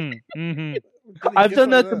 Mm-hmm. Mm-hmm. Getting I've gift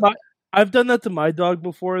done out that of to I've done that to my dog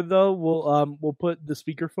before though. We'll put the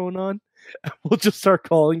speakerphone on. We'll just start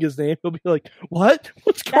calling his name. He'll be like, "What?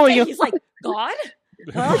 What's That's going it. on?" He's like, God?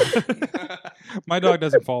 Huh? My dog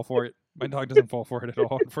doesn't fall for it. My dog doesn't fall for it at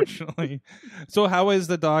all, unfortunately. So how is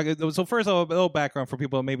the dog? So first of all, a little background for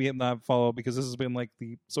people that maybe have not followed, because this has been like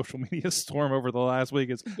the social media storm over the last week,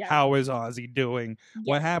 is Yeah. how is Ozzy doing? Yeah.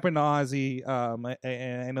 What happened to Ozzy?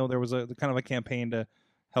 I know there was a kind of a campaign to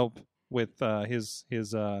help with his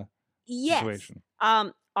Yes. situation.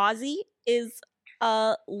 Ozzy is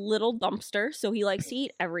a little dumpster, so he likes to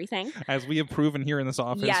eat everything. As we have proven here in this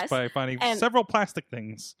office Yes, by finding and- several plastic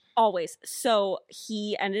things. Always. So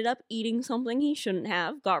he ended up eating something he shouldn't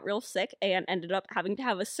have, got real sick, and ended up having to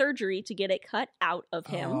have a surgery to get it cut out of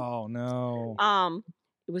him. Oh no.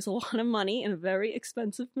 It was a lot of money and a very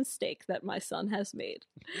expensive mistake that my son has made.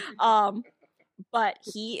 But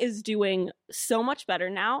he is doing so much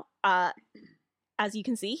better now. As you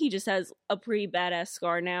can see, he just has a pretty badass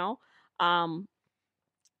scar now.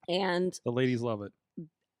 And The ladies love it.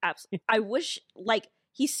 absolutely, I wish, like,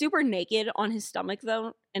 he's super naked on his stomach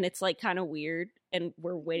though, and it's like kind of weird. And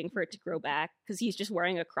we're waiting for it to grow back because he's just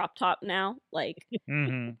wearing a crop top now. Like,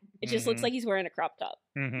 Mm-hmm. it just looks like he's wearing a crop top.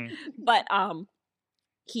 Mm-hmm. But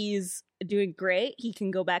he's doing great. He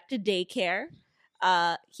can go back to daycare.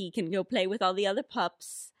 He can go play with all the other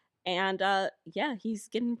pups, and yeah, he's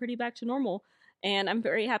getting pretty back to normal. And I'm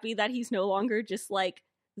very happy that he's no longer just like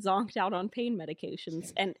zonked out on pain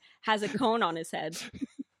medications and has a cone on his head.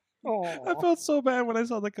 I felt so bad when I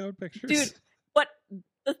saw the code pictures. Dude, but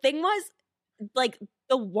the thing was, like,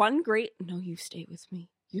 the one great, no, you stay with me.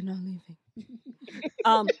 You're not leaving.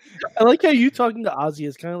 Um, I like how you talking to Ozzy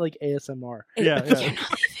is kind of like ASMR. Yeah, You're yeah.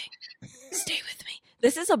 not leaving. Stay with me.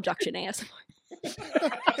 This is Abduction ASMR.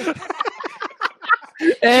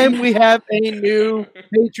 And we have a new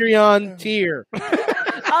Patreon tier.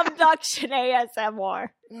 Abduction ASMR.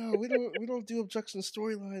 No, we don't do Abduction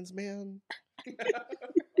storylines, man.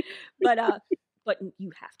 But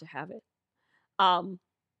you have to have it.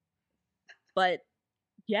 But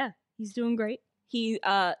yeah, he's doing great. He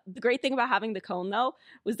the great thing about having the cone though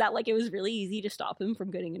was that like it was really easy to stop him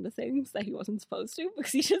from getting into things that he wasn't supposed to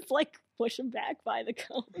because he just like push him back by the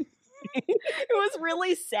cone. It was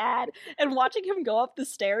really sad, and watching him go up the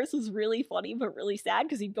stairs was really funny but really sad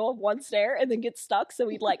because he'd go up one stair and then get stuck, so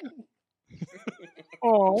he'd like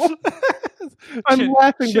Oh, I'm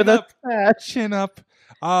laughing, but that's sad. Chin up.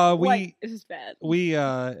 it was bad. We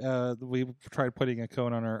tried putting a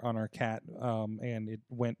cone on our cat, and it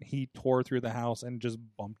went. He tore through the house and just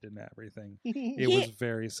bumped into everything. It was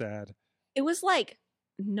very sad. It was like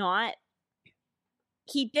not.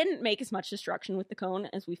 He didn't make as much destruction with the cone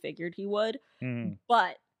as we figured he would,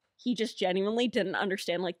 but he just genuinely didn't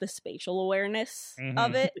understand like the spatial awareness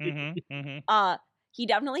of it. He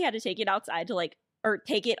definitely had to take it outside to like, or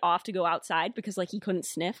take it off to go outside because like he couldn't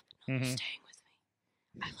sniff. You're staying with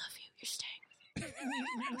me. I love you. You're staying with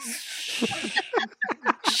me.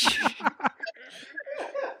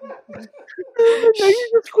 Now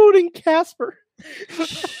you're just quoting Casper.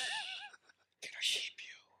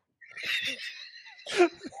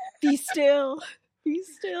 Be still. Be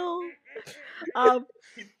still.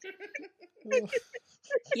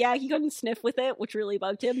 Yeah, he couldn't sniff with it, which really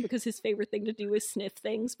bugged him because his favorite thing to do is sniff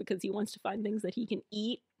things because he wants to find things that he can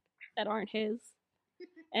eat that aren't his.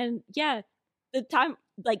 And yeah, the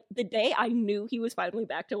day I knew he was finally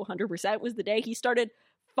back to 100% was the day he started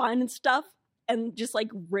finding stuff and just like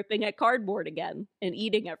ripping at cardboard again and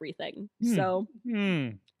eating everything. So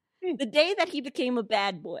the day that he became a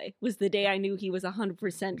bad boy was the day I knew he was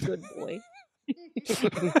 100% good boy.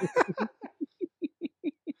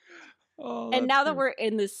 And now that we're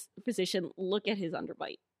in this position, look at his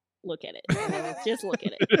underbite. Look at it. Just look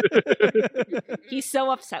at it. He's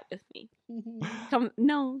so upset with me.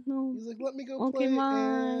 No. He's like, let me go Okay, play. Mom.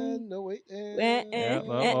 And no, wait.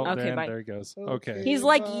 Okay, bye. There he goes. Okay. He's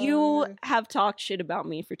like, you have talked shit about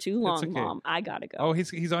me for too long, okay. Mom. I gotta go. Oh,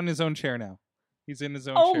 he's on his own chair now. He's in his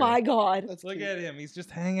own Oh chair. my god. That's Look cute. at him. He's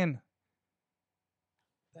just hanging.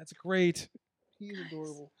 That's great. He's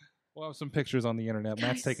adorable. We'll have some pictures on the internet.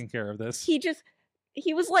 Matt's Guys, taking care of this.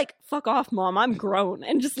 He was like, fuck off, Mom, I'm grown,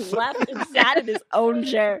 and just left and sat in his own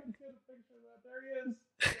chair.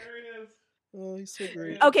 There he is. Oh, he's so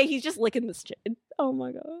great. Okay, he's just licking this chin. Oh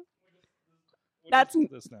my god. That's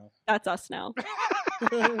this now. That's us now.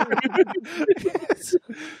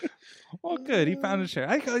 Well, good. He found a chair.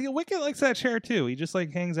 Wicket likes that chair too. He just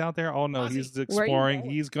like hangs out there. Oh no, he's exploring.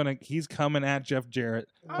 He's coming at Jeff Jarrett.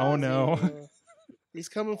 Oh no. He's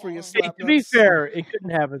coming for you. Hey, to be fair, it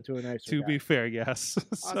couldn't happen to a nicer To guy. be fair, yes.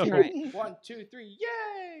 So, Ozzy, Right. 1, 2, 3,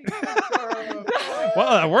 yay!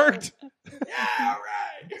 well, that worked. Yeah,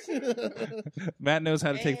 right. Matt knows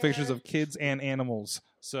how to take pictures of kids and animals.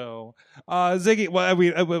 So, Ziggy, well, I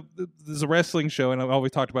mean, this is a wrestling show, and all we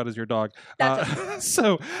talked about is your dog.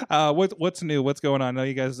 So, what's new? What's going on? I know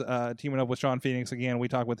you guys teaming up with Sean Phoenix again. We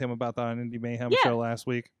talked with him about that on Indie Mayhem show last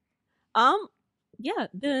week. Yeah,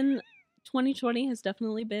 then 2020 has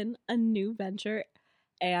definitely been a new venture,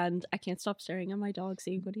 and I can't stop staring at my dog,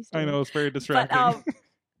 seeing what he's doing. I know, it's very distracting. But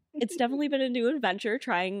it's definitely been a new adventure,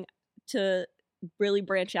 trying to really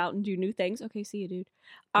branch out and do new things. Okay, see you, dude.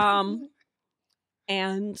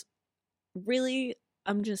 And really,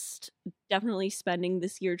 I'm just definitely spending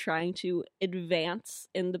this year trying to advance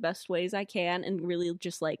in the best ways I can and really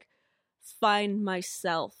just like find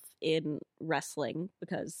myself in wrestling,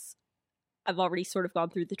 because I've already sort of gone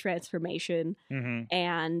through the transformation,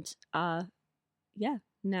 and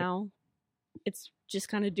now it's just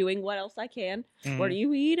kind of doing what else I can. What are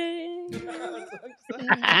you eating?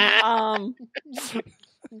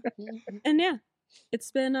 And yeah,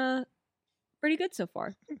 it's been pretty good so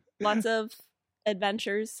far. Lots of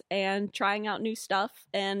adventures and trying out new stuff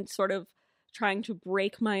and sort of trying to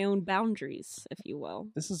break my own boundaries, if you will.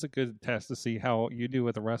 This is a good test to see how you do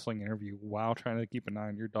with a wrestling interview while trying to keep an eye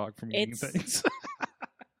on your dog from eating things.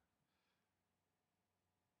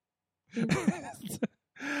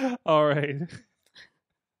 All right.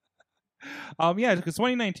 Yeah, because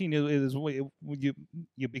 2019 is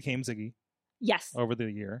you became Ziggy. Yes. Over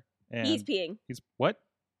the year. And he's peeing. He's what?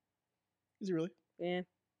 Is he really? Yeah.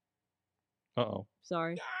 Uh-oh.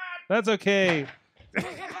 Sorry. That's okay.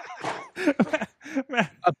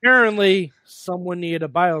 apparently someone needed a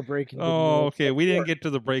bio break. Oh, okay. We didn't get to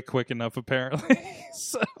the break quick enough, apparently.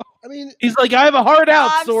 So I mean, He's like, I have a hard out,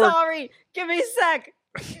 I'm Sorg. sorry. Give me a sec.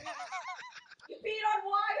 You beat on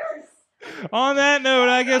wires. on that note,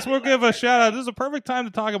 I guess we'll give a shout out. This is a perfect time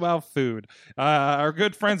to talk about food. Our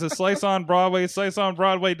good friends at Slice on Broadway,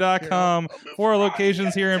 sliceonbroadway.com, 4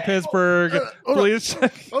 locations here in Pittsburgh. hold on. Please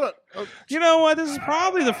check. hold on. Oh, You know what? This is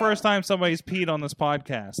probably the first time somebody's peed on this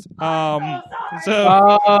podcast.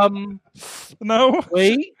 So no.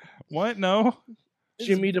 Wait, What? No.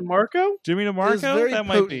 Jimmy DeMarco? Jimmy It's DeMarco? very That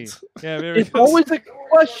might be. potent. Yeah, very It's always a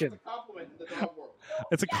question.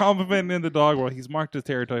 It's a compliment in the dog world. He's marked his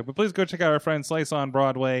territory. But please go check out our friend Slice on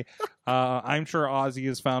Broadway. I'm sure Ozzy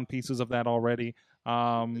has found pieces of that already.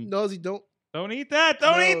 Nosy, don't. Don't eat that.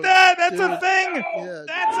 Don't No, eat that. That's a dude. thing. Yeah.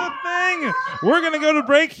 That's a thing. We're going to go to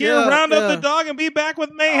break here, Yeah, round up yeah. the dog, and be back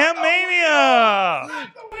with Mayhem Mania.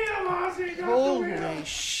 Holy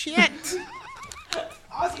shit!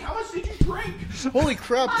 Ozzy, how much did you drink? Holy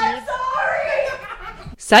crap, dude!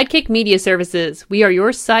 Sidekick Media Services. We are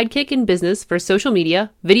your sidekick in business for social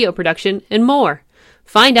media, video production, and more.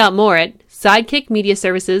 Find out more at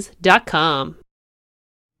sidekickmediaservices.com.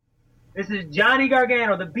 This is Johnny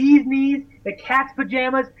Gargano, the bee's knees, the cat's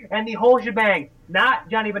pajamas, and the whole shebang. Not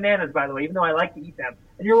Johnny Bananas, by the way, even though I like to eat them.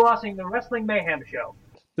 And you're watching the Wrestling Mayhem Show.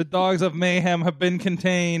 The dogs of Mayhem have been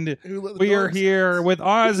contained. Who let the We are dogs here out? with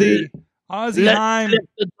Ozzy. Ozzy Heim. Let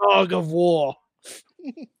the dog of war.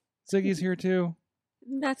 Ziggy's here too.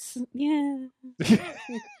 That's yeah.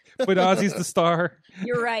 But Ozzy's the star.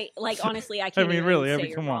 You're right. Like honestly, I I can't. mean, even really. say I mean,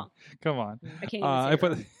 you're come wrong. on. Come on. I can't even I say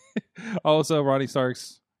put you're wrong. also Ronnie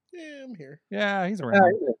Starks. Yeah, I'm here. Yeah, he's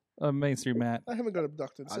around. Main Street Matt. I haven't got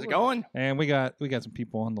abducted. How's so it we're- going? And we got some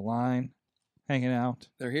people on the line hanging out.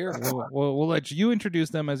 They're here. We'll let you introduce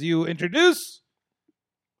them as you introduce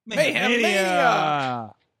Mayhem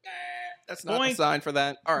Mania. That's not the Point. sign for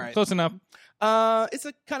that. All right. Close enough. It's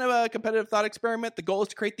a kind of a competitive thought experiment. The goal is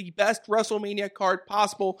to create the best WrestleMania card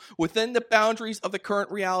possible within the boundaries of the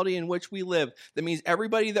current reality in which we live. That means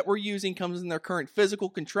everybody that we're using comes in their current physical,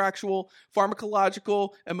 contractual, pharmacological,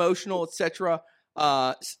 emotional, etc.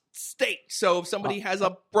 State. So if somebody has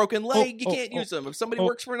a broken leg, you can't use them. If somebody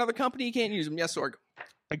works for another company, you can't use them. Yes, Sorg.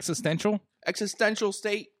 Existential. Existential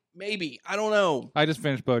state, maybe. I don't know. I just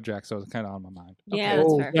finished BoJack, so it's kind of on my mind. Yeah,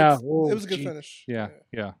 that's fair. Yeah. It was a good finish. Yeah,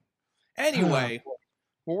 yeah. Anyway,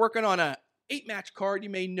 we're working on a 8-match card. You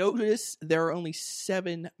may notice there are only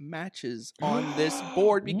 7 matches on this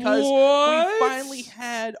board because What? we finally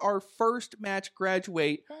had our first match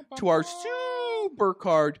graduate to our super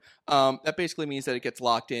card. That basically means that it gets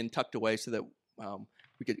locked in, tucked away, so that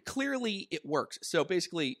we could clearly it works. So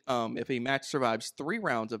basically, if a match survives 3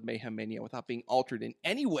 rounds of Mayhem Mania without being altered in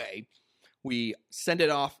any way, we send it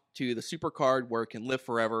off to the super card where it can live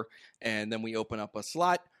forever, and then we open up a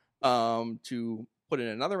slot to put in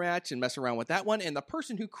another match and mess around with that one. And the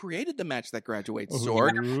person who created the match that graduates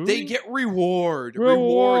Sorg, they get rewards,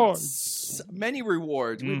 many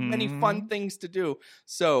rewards with many fun things to do.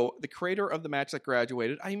 So the creator of the match that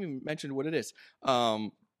graduated, I even mentioned what it is.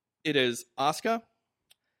 It is Asuka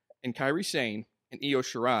and Kairi Sane and Io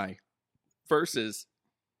Shirai versus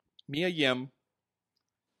Mia Yim,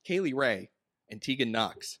 Kaylee Ray, and Tegan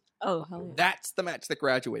Knox. Oh, hell yeah. That's the match that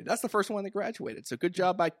graduated. That's the first one that graduated. So good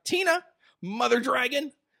job by Tina, Mother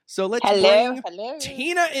Dragon. So let's bring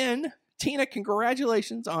Tina in. Tina,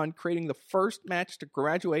 congratulations on creating the first match to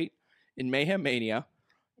graduate in Mayhem Mania.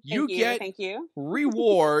 You get Thank you.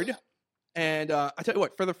 reward. And I tell you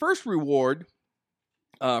what, for the first reward,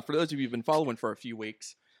 for those of you who've been following for a few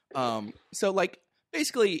weeks, so like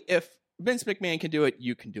basically if Vince McMahon can do it,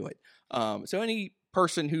 you can do it. So any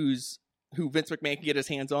person who Vince McMahon can get his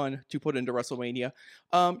hands on to put into WrestleMania,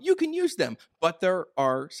 you can use them. But there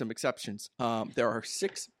are some exceptions. There are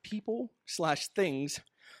 6 people/things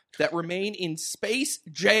that remain in space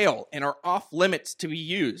jail and are off limits to be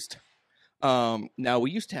used. Now,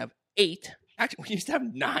 we used to have 8. Actually, we used to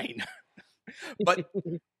have 9. But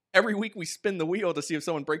every week we spin the wheel to see if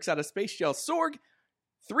someone breaks out of space jail. Sorg,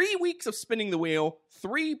 3 weeks of spinning the wheel,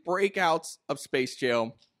 3 breakouts of space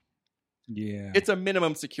jail. Yeah. It's a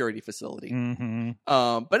minimum security facility. Mm-hmm.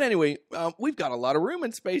 But anyway, we've got a lot of room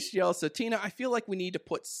in space jail. So Tina, I feel like we need to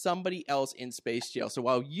put somebody else in space jail. So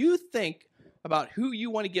while you think about who you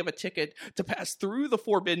want to give a ticket to pass through the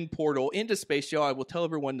forbidden portal into space jail, I will tell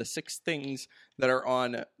everyone the 6 things that are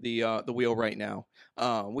on the wheel right now.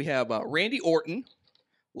 We have Randy Orton,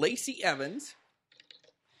 Lacey Evans,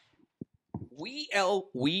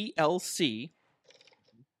 WLC,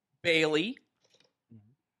 Bailey,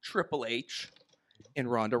 Triple H,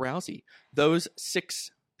 and Ronda Rousey. Those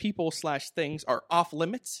 6 people/things are off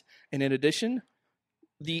limits. And in addition,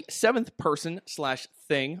 the 7th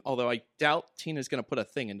person/thing, although I doubt Tina's going to put a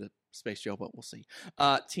thing into Space Jail, but we'll see.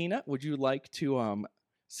 Tina, would you like to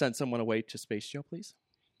send someone away to Space Jail, please?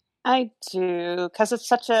 I do, because it's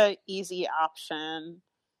such a easy option.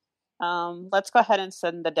 Let's go ahead and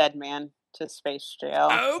send the dead man to Space Jail.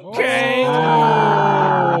 Okay.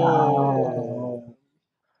 Oh.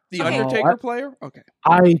 The Undertaker player? Okay.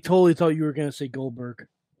 I totally thought you were going to say Goldberg.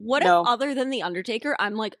 What No. if, other than the Undertaker,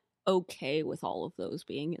 I'm like okay with all of those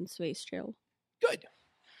being in Space Jail? Good.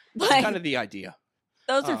 That's Like, kind of the idea.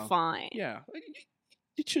 those are fine. Yeah.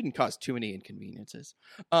 It shouldn't cause too many inconveniences.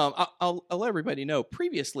 I'll let everybody know.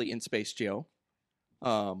 Previously in Space Jail,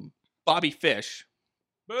 Bobby Fish,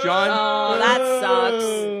 Oh, that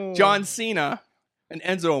sucks. John Cena, and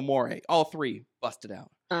Enzo Amore, all 3 busted out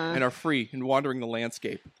and are free and wandering the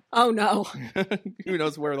landscape. Oh no. Who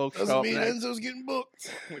knows where they'll Doesn't show up mean next. Enzo's getting booked.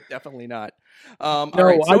 Definitely not. All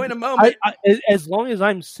right, so in a moment, as long as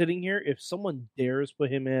I'm sitting here, if someone dares put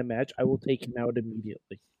him in a match, I will take him out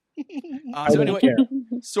immediately. I so don't anyway, care.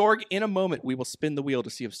 Sorg, in a moment, we will spin the wheel to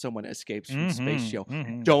see if someone escapes from Space Jail.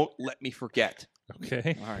 mhm. Don't let me forget.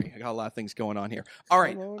 Okay. All right, I got a lot of things going on here. All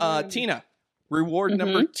right, Come on, Tina, reward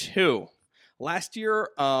number 2. Last year,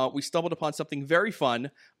 we stumbled upon something very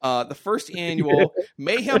fun. The first annual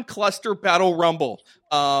Mayhem Cluster Battle Rumble.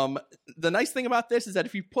 The nice thing about this is that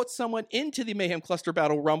if you put someone into the Mayhem Cluster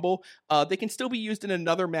Battle Rumble, they can still be used in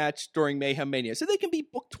another match during Mayhem Mania. So they can be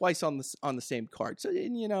booked twice on the same card. So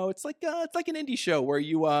it's like an indie show where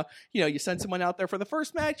you send someone out there for the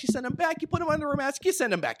first match, you send them back, you put them under a mask, you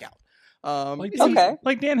send them back out. Like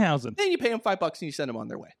Danhausen. Then you pay them $5 and you send them on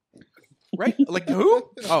their way. Right? Like who?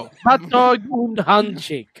 Oh, Hot dog and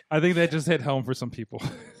handshake. I think that just hit home for some people.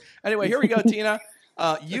 Anyway, here we go, Tina.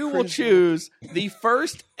 You will choose the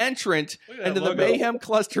first entrant into the logo. Mayhem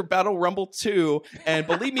Cluster Battle Rumble 2. And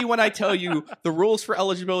believe me when I tell you, the rules for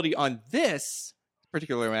eligibility on this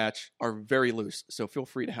particular match are very loose. So feel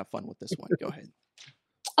free to have fun with this one. Go ahead.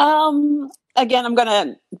 Again, I'm going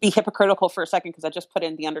to be hypocritical for a second because I just put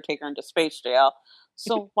in The Undertaker into Space Jail.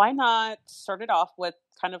 So why not start it off with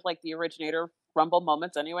kind of like the originator Rumble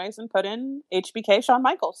moments anyways and put in HBK Shawn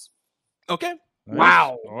Michaels. Okay.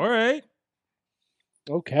 Wow. All right.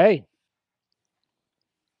 Okay.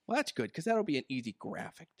 Well, that's good because that'll be an easy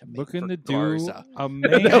graphic to make. Looking for to do Garza. a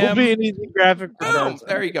That'll be Mayhem, an easy graphic. for Boom. that.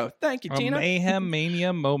 There you go. Thank you, a Tina. Mayhem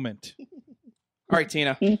Mania moment. All right,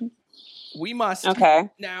 Tina. We must Okay.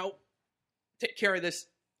 now take care of this.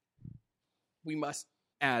 We must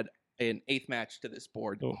add an 8th match to this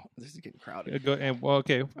board. Oh. This is getting crowded.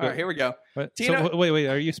 Okay. All right, here we go. But, Tina- so, wait.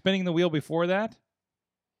 Are you spinning the wheel before that?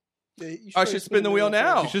 Yeah, you I should spin the wheel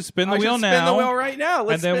now. You should spin the I should wheel spin now. the wheel right now.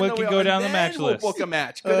 Let's and then spin we the can wheel, go and down the then match we'll list. book a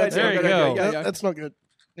match. Good There idea. you Good go. idea. Yeah. That's not good.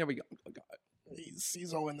 There we go.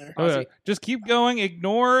 He's all in there. Just keep going.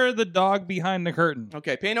 Ignore the dog behind the curtain.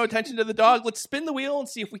 Okay, pay no attention to the dog. Let's spin the wheel and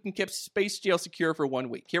see if we can keep Space Jail secure for 1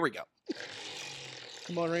 week. Here we go.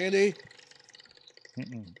 Come on, Randy.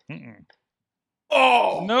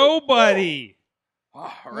 Oh! Nobody. All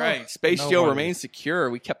right. Space No Jail wonder. remains secure.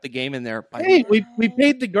 We kept the game in there. Hey, we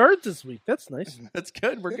paid the guards this week. That's nice. That's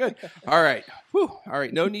good. We're good. All right. Whew. All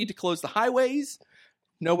right. No need to close the highways.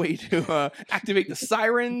 No way to activate the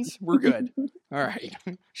sirens. We're good. All right.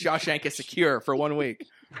 Shawshank is secure for 1 week.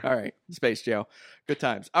 All right. Space Jail. Good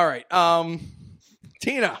times. All right.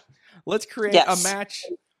 Tina, let's create a match,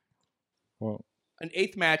 Well, an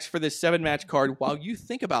 8th match for this 7-match card. While you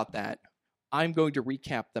think about that, I'm going to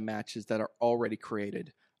recap the matches that are already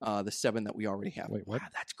created. The 7 that we already have. Wait, what? Wow,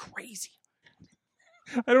 that's crazy.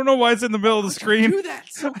 I don't know why it's in the middle of the screen. Do that.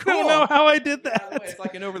 So I cool. don't know how I did By the way, that. it's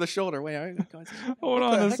like an over the shoulder. Wait, Hold What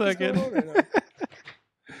on the a heck is going second. on right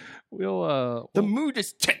now? the mood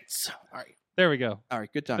is tense. All right. There we go. All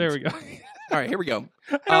right. Good times. There we go. All right. Here we go.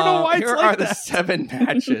 I don't know why it's here like are the that. 7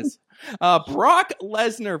 matches. Brock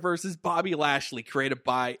Lesnar versus Bobby Lashley, created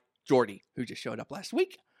by Jordy, who just showed up last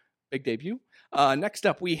week. Big debut. Next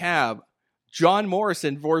up, we have John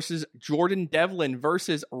Morrison versus Jordan Devlin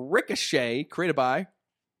versus Ricochet, created by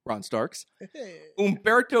Ron Starks.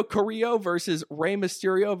 Humberto Carrillo versus Rey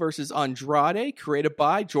Mysterio versus Andrade, created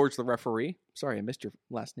by George the referee. Sorry, I missed your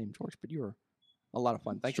last name, George, but you were a lot of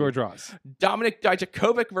fun. Thank George you. Ross. Dominic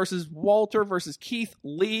Dijakovic versus Walter versus Keith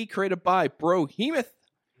Lee, created by Brohemoth.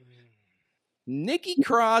 Nikki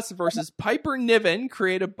Cross versus Piper Niven,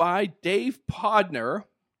 created by Dave Podner.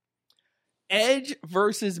 Edge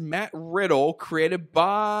versus Matt Riddle, created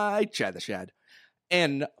by Chad the Shad.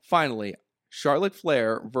 And finally, Charlotte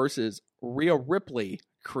Flair versus Rhea Ripley,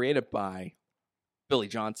 created by Billy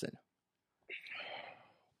Johnson.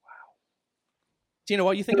 Tina,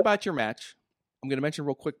 while you think about your match, I'm going to mention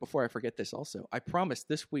real quick before I forget this also. I promised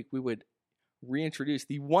this week we would reintroduce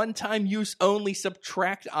the one-time use only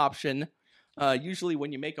subtract option. Usually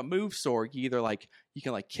when you make a move, Sorg, you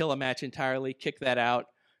can kill a match entirely, kick that out,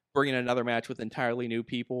 bring in another match with entirely new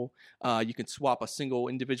people. You can swap a single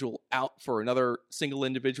individual out for another single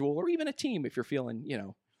individual, or even a team if you're feeling,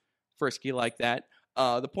 frisky like that.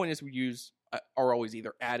 The point is we are always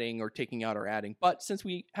either adding or taking out or adding. But since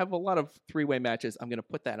we have a lot of three-way matches, I'm going to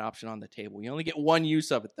put that option on the table. You only get one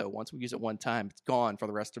use of it, though. Once we use it one time, it's gone for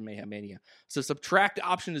the rest of Mayhem Mania. So subtract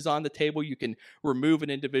option is on the table. You can remove an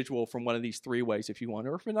individual from one of these three ways if you want,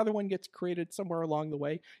 or if another one gets created somewhere along the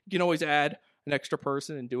way, you can always add an extra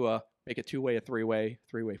person and make a two-way, a three-way,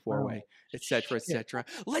 four-way, etc., etc.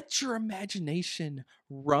 Let your imagination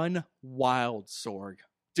run wild, Sorg.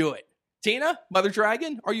 Do it. Tina, Mother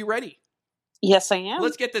Dragon, are you ready? Yes, I am.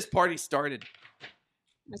 Let's get this party started.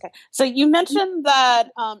 Okay. So you mentioned that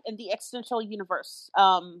in the existential universe,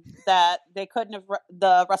 that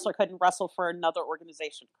the wrestler couldn't wrestle for another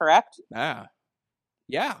organization, correct?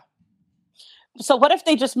 Yeah. So what if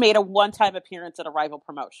they just made a one-time appearance at a rival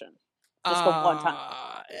promotion? Just for one time.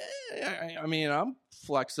 I mean, I'm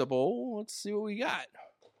flexible. Let's see what we got.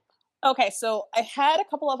 Okay, so I had a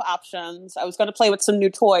couple of options. I was going to play with some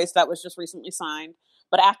new toys that was just recently signed,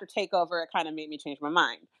 but after TakeOver, it kind of made me change my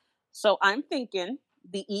mind. So I'm thinking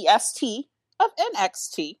the EST of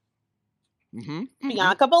NXT,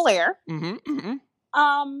 Bianca Belair, versus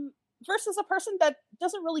a person that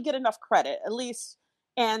doesn't really get enough credit, at least,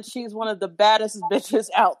 and she's one of the baddest bitches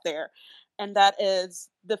out there, and that is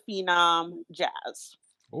the Phenom Jazz.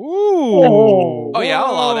 Ooh. Oh, yeah,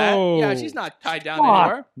 I'll allow that. Yeah, she's not tied down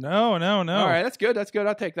anywhere. No. All right, that's good.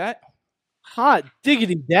 I'll take that. Hot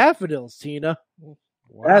diggity daffodils, Tina.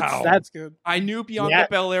 Wow. That's good. I knew Bianca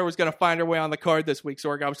Belair was going to find her way on the card this week,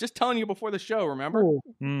 Sorg. I was just telling you before the show, remember?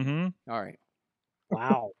 Mm-hmm. All right.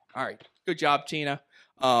 Wow. All right. Good job, Tina.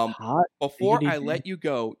 Hot Before I diggity. let you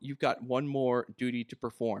go, you've got one more duty to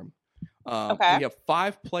perform. Okay. We have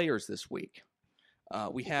 5 players this week.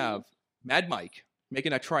 We have Mad Mike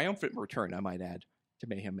making a triumphant return, I might add, to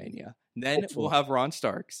Mayhem Mania. Then we'll have Ron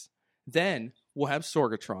Starks. Then we'll have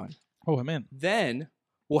Sorgatron. Oh, I'm in. Then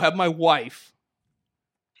we'll have my wife,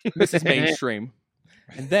 Mrs. Mainstream.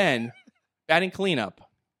 And then, batting cleanup,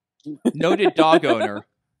 noted dog owner,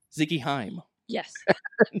 Ziggy Heim. Yes.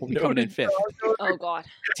 Will be coming in 5th. Oh God.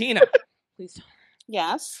 Tina, Please don't.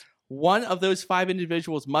 Yes. one of those 5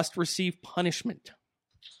 individuals must receive punishment.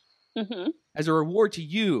 Mm-hmm. As a reward to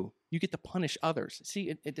you, you get to punish others.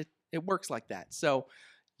 See, it works like that. So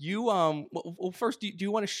you, well, first, do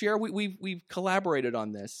you want to share? We've collaborated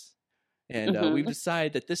on this, and we've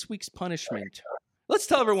decided that this week's punishment. Let's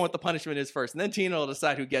tell everyone what the punishment is first, and then Tina will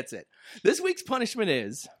decide who gets it. This week's punishment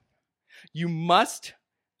is you must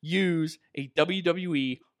use a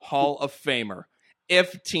WWE Hall of Famer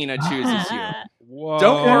if Tina chooses you. Whoa.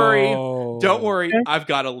 Don't worry. I've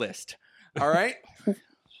got a list. All right.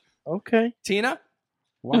 Okay. Tina,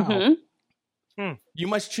 Wow. you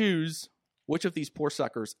must choose which of these poor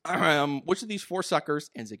suckers, which of these 4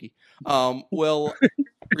 suckers and Ziggy, will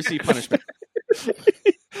receive punishment.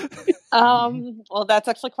 Well, that's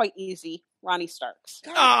actually quite easy. Ronnie Starks.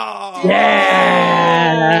 Oh,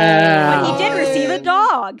 Yeah. But he did receive a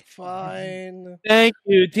dog. Fine. Thank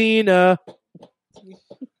you, Tina.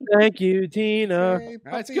 Thank you, Tina. Hey,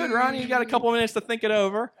 that's puppy. good, Ronnie. You got a couple minutes to think it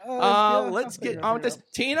over. Yeah. Let's get on with this.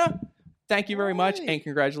 Tina, thank you very much, and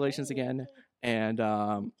congratulations again. And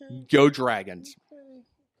go Dragons.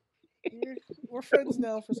 We're friends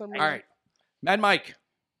now for some All reason. right, Mad Mike.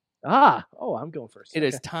 I'm going first. It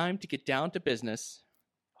is time to get down to business.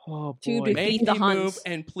 Oh, To boy. defeat Make the the move, Huns.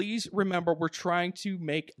 and please remember, we're trying to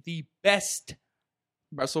make the best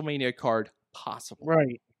WrestleMania card possible.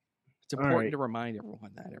 Right. It's important right. to remind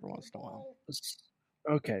everyone that every once in a while.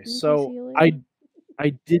 Okay, so I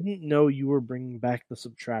didn't know you were bringing back the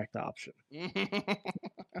subtract option.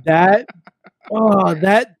 That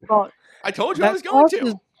I told you that I was going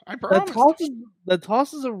tosses- to. I promised. that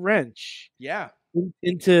tosses a wrench Yeah,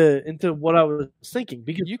 into what I was thinking,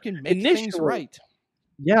 because you can make things initially- right.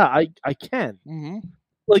 yeah, I can. Mm-hmm.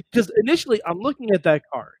 Like, because initially I'm looking at that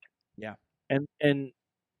card. Yeah. And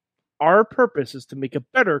our purpose is to make a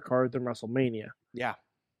better card than WrestleMania. Yeah.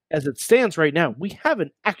 As it stands right now, we have an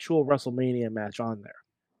actual WrestleMania match on there.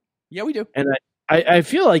 Yeah, we do. And I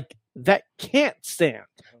feel like that can't stand.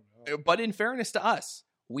 But in fairness to us,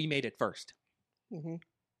 we made it first. Mm-hmm.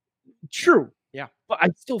 True. Yeah. But I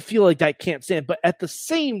still feel like that can't stand. But at the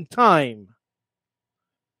same time,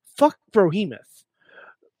 fuck Brohemoth.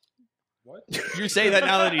 You say that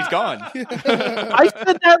now that he's gone. I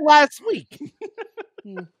said that last week.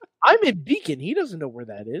 I'm in Beacon. He doesn't know where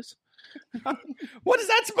that is. What is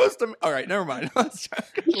that supposed to mean? All right, never mind.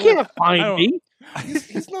 He can't find me.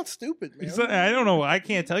 He's not stupid, man. I don't know. I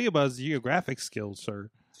can't tell you about his geographic skills, sir.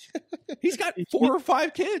 He's got 4 or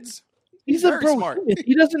 5 kids. He's very bro. smart.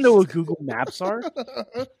 He doesn't know what Google Maps are.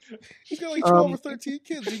 He's got like 12 or 13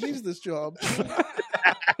 kids. He needs this job.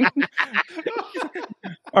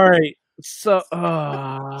 All right. So,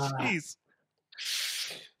 Jeez.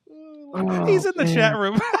 Oh, He's in the man. chat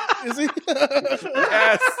room. Is he?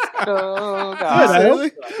 Yes. Oh, Good, God. I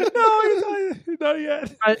hope No, he's not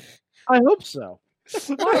yet. I hope so.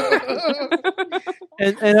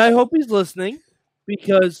 and I hope he's listening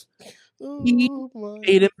because he Oh, my.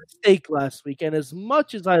 made a mistake last week. And as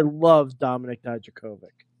much as I love Dominic Dijakovic,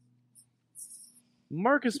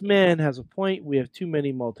 Marcus Mann has a point. We have too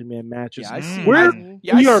many multi-man matches. Yeah, I see. We're-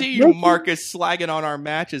 Yeah, we I are see you, making- Marcus, slagging on our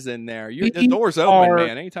matches in there. The We door's open, are-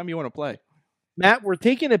 man. Anytime you want to play. Matt, we're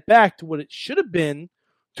taking it back to what it should have been,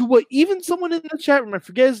 to what even someone in the chat room, I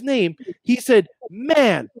forget his name, he said,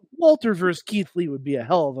 man, Walter versus Keith Lee would be a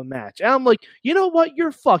hell of a match. And I'm like, you know what?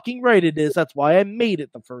 You're fucking right it is. That's why I made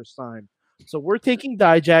it the first time. So we're taking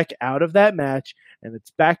Dijak out of that match, and it's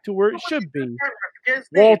back to where it should be.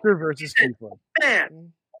 Walter versus Keith Lee.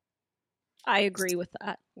 I agree with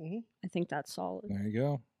that. Mhm. I think that's solid. There you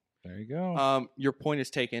go. There you go. Your point is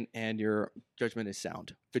taken, and your judgment is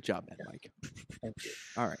sound. Good job, man, Mike.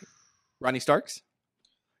 All right. Ronnie Starks,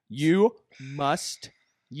 you must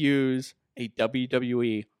use a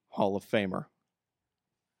WWE Hall of Famer.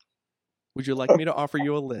 Would you like me to offer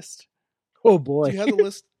you a list? Oh, Do boy. you have the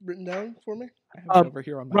list written down for me? I have it over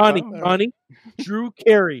here on my Ronnie, phone. Ronnie, Drew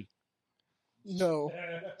Carey. No.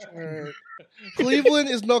 All right. Cleveland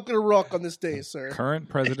is not going to rock on this day, sir. Current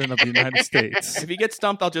president of the United States, If you get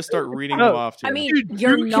stumped, I'll just start reading No. them off to you. I mean, Dude,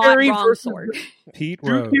 you're Drew not Carey wrong, versus- Sword. Pete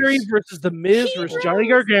Drew Rose. Carey versus The Miz versus Johnny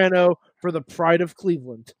Gargano for the pride of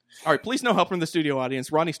Cleveland. All right, please no help from the studio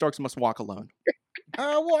audience. Ronnie Starks must walk alone.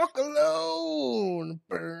 I walk alone.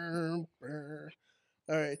 Burr, burr.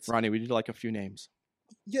 All right. Ronnie, would you like a few names?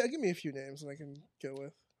 Yeah, give me a few names that I can go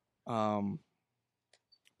with.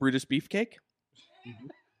 Brutus Beefcake,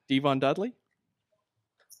 Devon Dudley,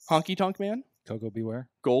 Honky Tonk Man, Coco Beware.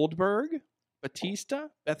 Goldberg, Batista,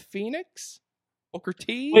 Beth Phoenix, Booker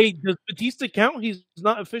T. Wait, does Batista count? He's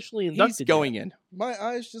not officially inducted. he's going in. My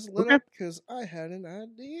eyes just lit Okay. up because I had an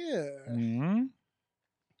idea. Mm-hmm.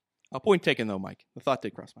 A point taken though, Mike. The thought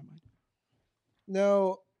did cross my mind.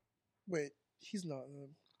 No, wait, he's not.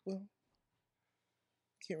 Well,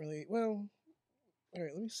 can't really. Well, all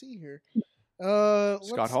right. Let me see here.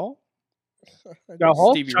 Scott Hall, Scott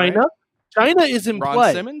Hall, Stevie China. Ray. China is in Ron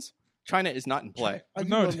play. Simmons. China is not in play. I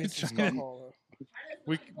No, no, it's Scott China. Hall.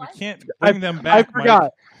 We can't bring them I back. forgot.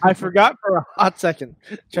 Mike. I forgot for a hot second.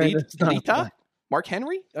 China's not in Lita, play. Mark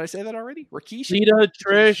Henry. Did I say that already? Rikishi, Lita,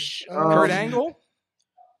 Trish, Kurt Um, Angle,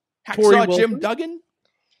 Torrey Hacksaw Jim Wilson. Duggan,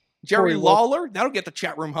 Jerry Torrey Lawler. That'll get the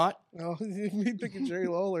chat room hot. Oh, me thinking Jerry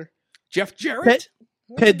Lawler. Jeff Jarrett.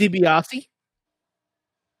 Ted DiBiase,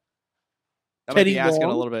 That might Teddy be asking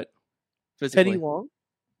Long. a little bit physically. Teddy Long,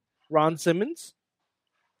 Ron Simmons.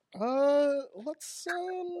 Let's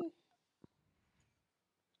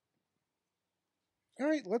All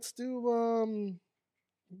right, let's do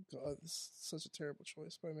God, this is such a terrible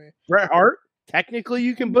choice by me. Bret Hart. Technically,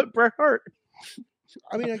 you can put Bret Hart.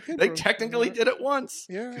 I mean, I could. They put- technically did it once.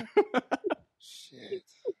 Yeah. Shit.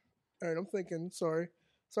 All right, I'm thinking. Sorry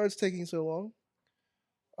it's taking so long.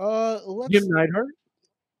 Let's. Jim Neidhart.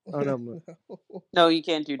 Oh no! No, you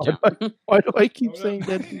can't do Why Jim. do why do I keep saying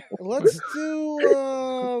that? Let's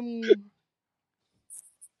do.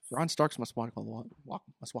 Ron Starks must walk alone.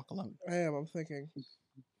 I'm thinking.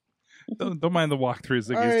 Don't mind the walkthroughs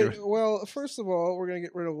that All he's right. doing. Well, first of all, we're gonna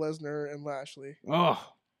get rid of Lesnar and Lashley. Oh,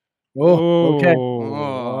 Oh, okay.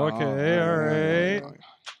 Oh, okay. All right.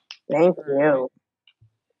 Thank you.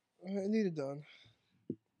 I need it done.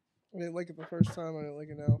 I didn't like it the first time. I didn't like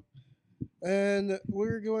it now. And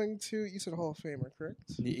we're going to. You said Hall of Famer, correct?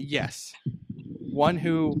 yes. One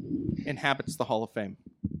who inhabits the Hall of Fame.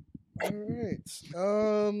 All right.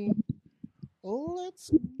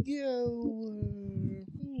 Let's go.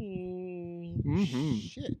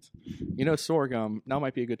 Shit. You know, Sorghum. Now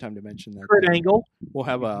might be a good time to mention that Kurt Angle. we'll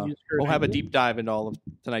have a Use Kurt a Angle. deep dive into all of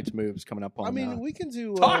tonight's moves coming up on. I mean, we can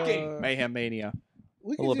do talking Mayhem Mania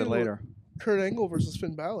we a can little do bit later. Kurt Angle versus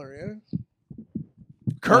Finn Balor. Yeah.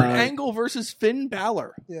 Kurt Angle versus Finn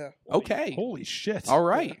Balor. Yeah. Okay. Holy shit. All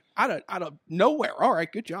right. Out of nowhere. All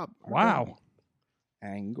right. Good job. Wow.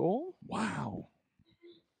 Angle Wow.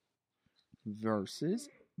 versus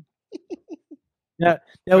Yeah.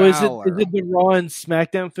 Now, is Balor. it the Raw and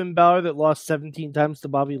SmackDown Finn Balor that lost 17 times to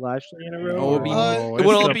Bobby Lashley in a row? Oh, it's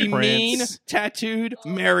will the it be Prince. mean, tattooed,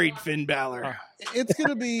 married Finn Balor? It's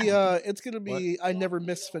gonna be. I never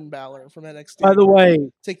miss Finn Balor from NXT. By the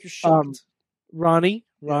way, take your shot. Ronnie,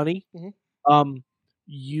 Mhm.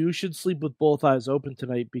 you should sleep with both eyes open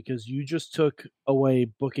tonight because you just took away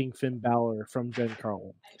booking Finn Balor from Jen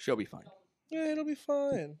Carlin. She'll be fine. Yeah, it'll be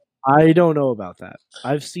fine. I don't know about that.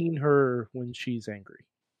 I've seen her when she's angry.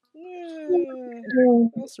 Yeah,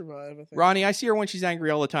 I'll survive. I think. Ronnie, I see her when she's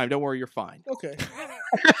angry all the time. Don't worry, you're fine. Okay.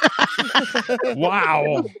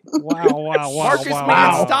 Wow. Marcus, man,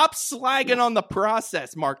 wow. stop slagging on the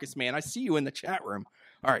process, Marcus, man. I see you in the chat room.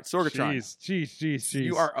 All right, Sorgatron. Jeez.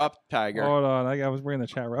 You are up, Tiger. Hold on, I was bringing the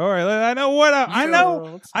chat room. All right, I know what I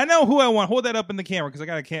know who I want. Hold that up in the camera because I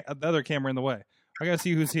got the other camera in the way. I gotta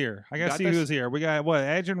see who's here. Who's here. We got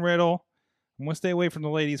Edge and Riddle. I'm gonna stay away from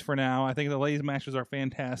the ladies for now. I think the ladies matches are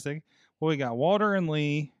fantastic. Well, we got Walter and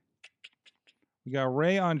Lee. We got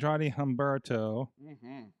Rey Andrade Humberto.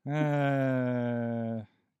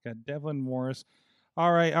 Got Devlin Morris.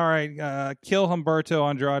 All right. Kill Humberto,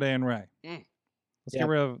 Andrade, and Rey. Let's get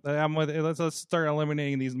rid of. Let's start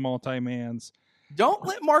eliminating these multi-mans. Don't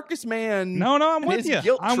let Marcus Man. No, I'm with his you.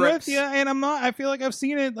 guilt I'm trips. with you, and I'm not. I feel like I've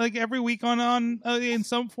seen it like every week on in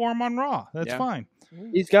some form on Raw. That's fine.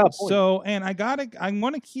 He's got a point. So, and I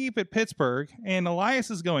want to keep it Pittsburgh, and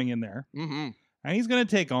Elias is going in there, and he's going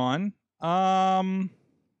to take on.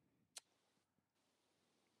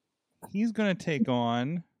 He's going to take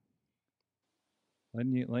on.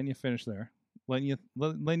 Letting you finish there.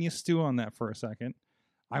 Letting you stew on that for a second.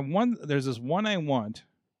 There's this one I want,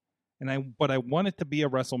 but I want it to be a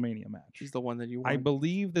WrestleMania match. He's the one that you want. I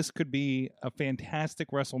believe this could be a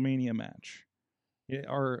fantastic WrestleMania match,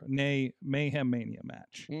 or nay, Mayhem Mania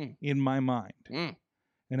match in my mind, and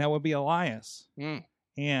that would be Elias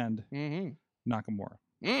and Nakamura.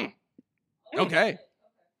 Okay.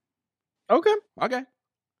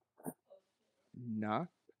 Nah.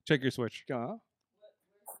 Check your switch. The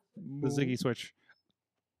Ziggy switch.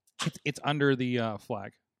 It's under the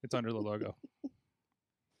flag. It's under the logo.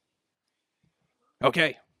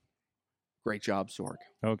 Okay. Great job, Sorg.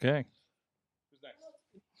 Okay.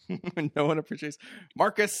 No one appreciates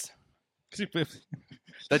Marcus.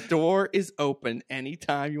 The door is open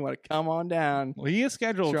anytime you want to come on down. Well, he is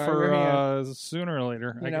scheduled for sooner or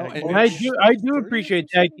later. I do appreciate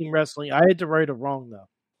tag team wrestling. I had to right a wrong though.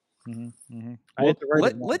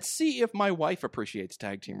 Let's see if my wife appreciates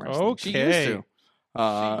tag team wrestling. Okay. She used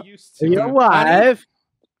Are to. you alive?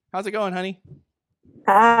 How's it going, honey?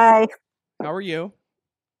 Hi. How are you?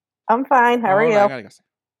 I'm fine. How are you? I gotta go.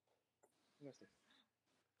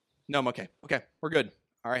 No, I'm okay. Okay, we're good.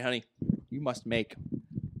 All right, honey. You must make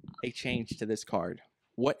a change to this card.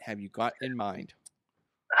 What have you got in mind?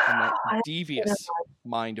 In that devious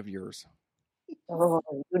mind of yours. Oh,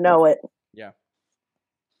 you know it. Yeah.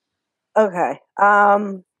 Okay.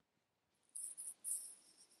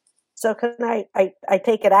 So can I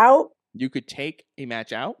take it out? You could take a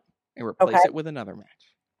match out and replace it with another match.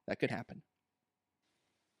 That could happen.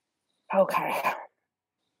 Okay.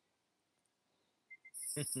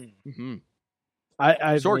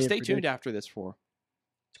 Sorg, stay tuned after this for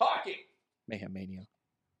Talking Mayhem Mania.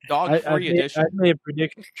 Dog-free edition. I made a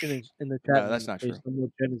prediction in the chat. No, that's not true. What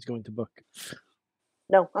Jen is going to book.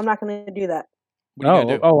 No, I'm not going to do that. What are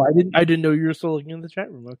you gonna do? I didn't know you were still looking in the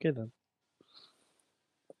chat room. Okay, then.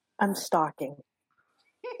 I'm stalking.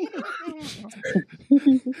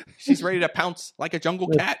 She's ready to pounce like a jungle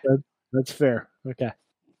cat. That's fair. Okay.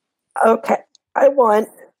 Okay. I want.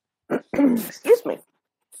 Excuse me.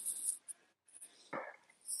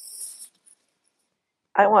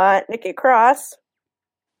 I want Nikki Cross.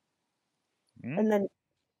 And then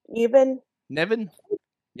Nevin?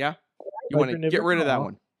 Yeah? You want to get rid of that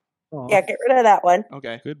one? Yeah, get rid of that one.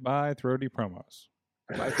 Okay. Goodbye, throaty promos.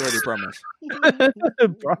 Goodbye, throaty promos.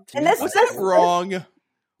 And this Was that wrong?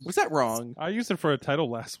 Was that wrong? I used it for a title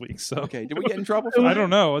last week, so okay. Did we get in trouble for that? I don't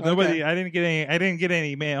know. Okay. I didn't get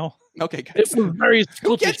any mail. Okay, good. It was very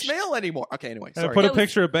Who gets mail anymore? Okay, anyway. I Sorry. put a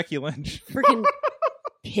picture of Becky Lynch. Freaking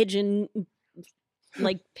pigeon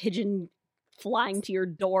flying to your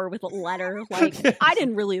door with a letter. Like, I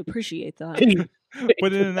didn't really appreciate that.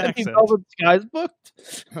 Put it in an accent. All the guys booked.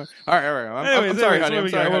 All right. I'm sorry, honey. I'm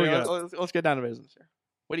sorry, honey. Let's get down to business here.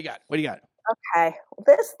 What do you got? Okay.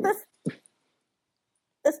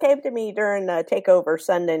 This came to me during the TakeOver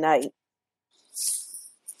Sunday night.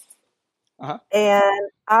 Uh-huh.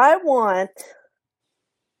 And I want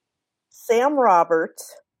Sam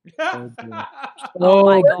Roberts. Oh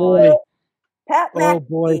my god. Pat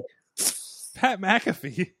McAfee. Pat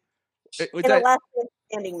McAfee. Was in a that last man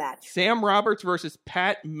standing match. Sam Roberts versus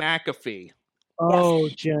Pat McAfee? Oh,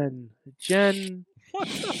 Jen. What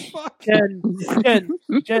the fuck?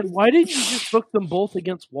 Jen, why didn't you just book them both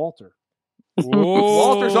against Walter?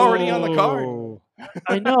 Walter's already on the card.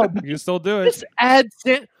 I know. You can still do it. Just add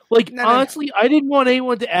Sam. Honestly, I didn't want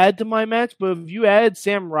anyone to add to my match, but if you add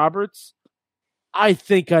Sam Roberts, I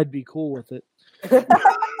think I'd be cool with it.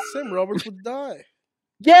 Sam Roberts would die.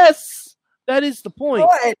 Yes! That is the point.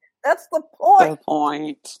 Good. That's the point. Good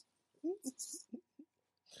point.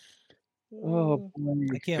 Oh, boy.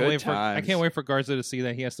 I can't Good wait times. for Garza to see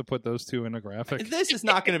that he has to put those two in a graphic. This is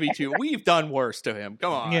not going to be too. We've done worse to him.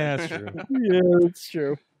 Come on. Yeah, that's true. Yeah, that's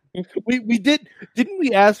true. We didn't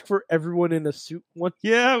we ask for everyone in a suit once?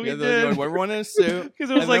 Yeah, we did. Everyone in a suit. 'Cause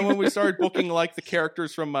it was and like then when we started booking like the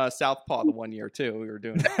characters from Southpaw the one year too, we were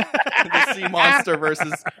doing the Sea Monster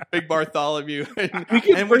versus Big Bartholomew, and we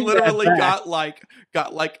bring that literally back.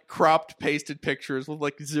 got like cropped, pasted pictures with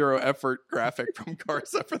like zero effort graphic from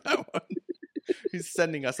Garza for that one. He's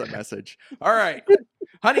sending us a message. All right,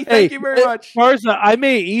 honey, thank you very much. Garza, I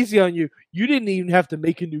made it easy on you. You didn't even have to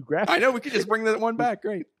make a new graphic. I know we could just bring that one back.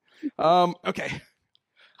 Great. Okay,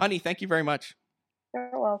 honey, thank you very much.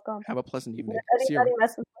 You're welcome. Have a pleasant evening. If See you. anybody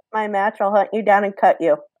messes with my match, I'll hunt you down and cut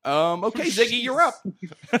you. Okay, Ziggy, you're up.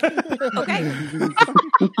 Okay.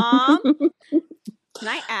 Can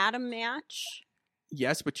I add a match?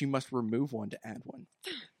 Yes, but you must remove one to add one.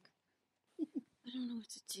 I don't know what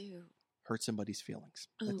to do. Hurt somebody's feelings.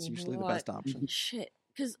 That's Oh, usually the what? best option. Shit,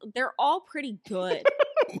 because they're all pretty good.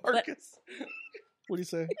 Marcus. What do you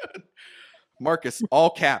say? Marcus,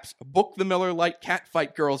 all caps. Book the Miller Lite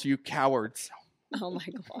catfight girls, you cowards. Oh my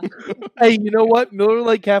god. Hey, you know what? Miller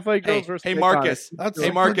Lite Catfight Girls Hey, versus hey Iconic. Marcus. That's Hey some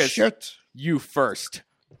good Marcus. shit. You first.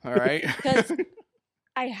 All right. Because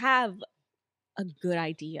I have a good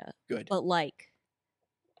idea. Good. But like,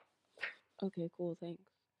 okay, cool, thanks.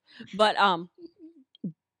 But I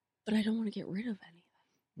don't want to get rid of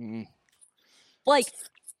anything. Like,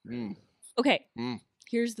 okay.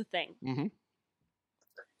 Here's the thing. Mm-hmm.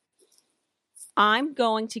 I'm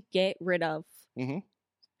going to get rid of Mm-hmm.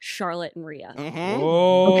 Charlotte and Rhea.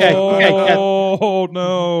 Oh, Okay.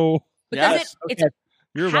 No. Because it's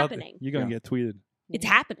You're happening. You're going to get tweeted. It's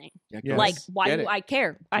happening. Yes. Like, why Get do it. I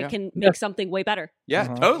care? I Yeah. can make something way better. Yeah,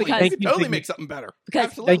 Uh-huh. totally. Because- You can totally Thank you, make Ziggy. something better. Because-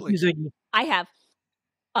 Absolutely. Thank you, Ziggy. I have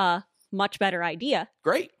a much better idea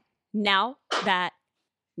Great. now that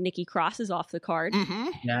Nikki Cross is off the card. Mm-hmm.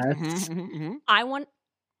 Yes. Mm-hmm. I want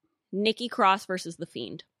Nikki Cross versus The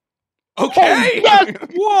Fiend. Okay.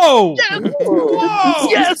 Whoa! Whoa.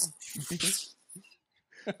 Yes.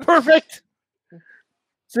 Perfect.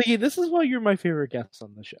 Ziggy, this is why you're my favorite guest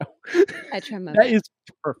on the show. I try my That is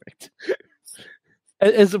perfect.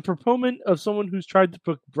 As a proponent of someone who's tried to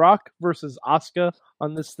put Brock versus Asuka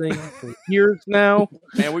on this thing for years now.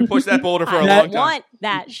 Man, we pushed that boulder for a I long time. want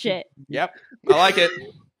that shit. Yep. I like it.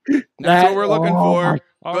 That's what we're looking for.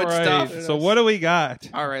 All Good right. stuff. So what do we got?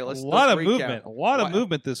 All right, let's a lot of recap. movement. A lot of What-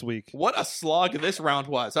 movement this week. What a slog this round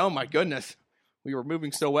was. Oh my goodness. We were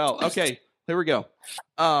moving so well. Okay, here we go.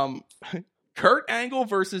 Kurt Angle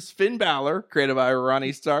versus Finn Balor, created by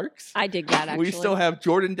Ronnie Starks. I dig that, actually. We still have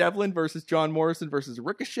Jordan Devlin versus John Morrison versus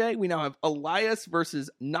Ricochet. We now have Elias versus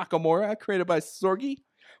Nakamura, created by Sorgi.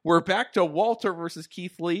 We're back to Walter versus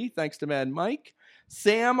Keith Lee, thanks to Mad Mike.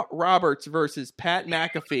 Sam Roberts versus Pat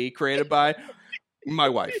McAfee, created by my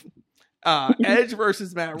wife. Edge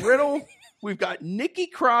versus Matt Riddle. We've got Nikki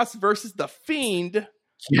Cross versus The Fiend,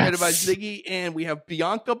 created by Ziggy. And we have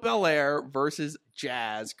Bianca Belair versus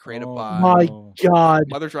Jazz, created by My God.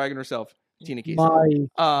 Mother Dragon herself, Tina Keith. My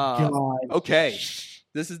God. Okay,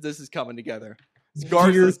 this is coming together.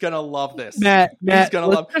 Garza's gonna love this. Matt, He's gonna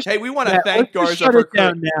let's love. just- Hey, we want to Matt, thank let's just Garza shut for it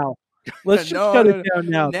down now. Let's just No, shut no, it down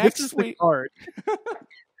now. Next This is the week- card.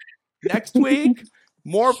 Next week.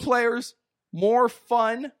 More players, more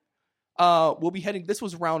fun. We'll be heading. This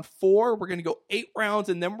was round 4. We're going to go 8 rounds,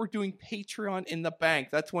 and then we're doing Patreon in the bank.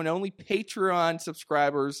 That's when only Patreon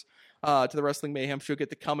subscribers to the Wrestling Mayhem Show get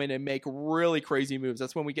to come in and make really crazy moves.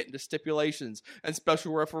 That's when we get into stipulations and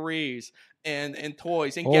special referees and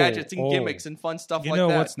toys and gadgets and gimmicks and fun stuff You like know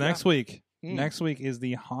that. what's next week? Hmm. Next week is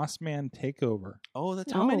the Hossman Takeover. Oh,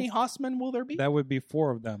 that's how many Hossmen will there be? That would be 4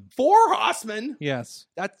 of them. 4 Hossmen? Yes.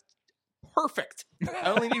 That's perfect. I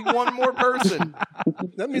only need one more person.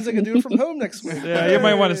 That means I can do it from home next week. Yeah, you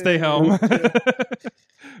might want to stay home.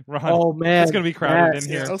 Ron, Oh man, it's going to be crowded Matt, in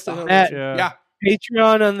here. I'll stay home. Matt, Yeah. Yeah.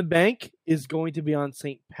 Patreon on the bank is going to be on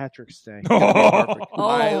St. Patrick's Day.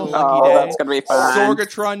 My Oh. lucky day. That's gonna be fun.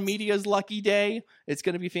 Sorgatron Media's lucky day. It's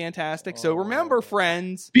going to be fantastic. So remember,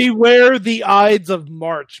 friends, Beware the Ides of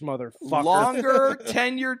March, motherfucker. longer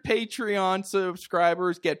tenured Patreon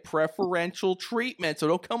subscribers get preferential treatment. So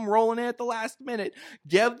don't come rolling in at the last minute.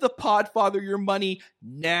 Give the Podfather your money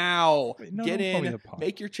now. No, Get don't call me in, the Pod.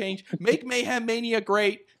 make your change, make Mayhem Mania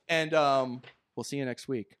great, and we'll see you next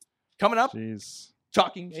week. Coming up, Jeez.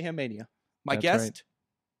 Talking Mayhem Mania. My That's guest, right.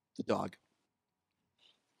 the dog.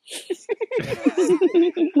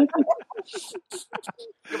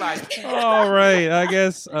 Goodbye. All right. I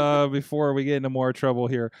guess before we get into more trouble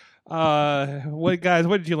here, what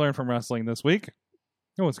did you learn from wrestling this week?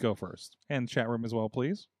 Who wants to go first? And chat room as well,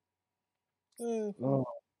 please. Oh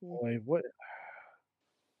boy, what?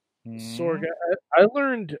 Mm. Sorg,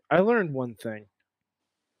 I learned one thing.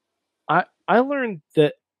 I learned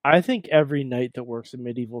that I think every knight that works in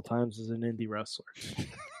medieval times is an indie wrestler.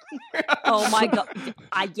 Oh my god!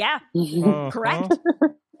 Yeah, correct.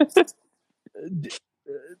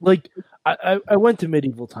 Like I went to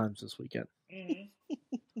medieval times this weekend.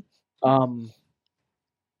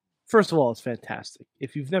 First of all, it's fantastic.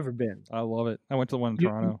 If you've never been, I love it. I went to the one in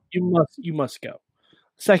Toronto. you must go.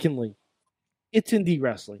 Secondly, it's indie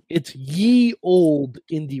wrestling. It's ye old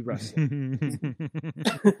indie wrestling.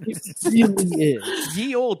 It really is.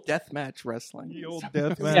 Ye old deathmatch wrestling. Ye old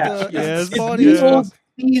deathmatch. Yeah. Yes. It's funny. ye yes. old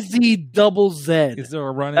easy double Z. Is there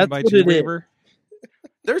a run in That's by what it is. G-Waver?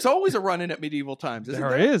 There's always a run in at medieval times, isn't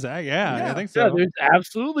There there? is. Yeah, I think so. Yeah, there's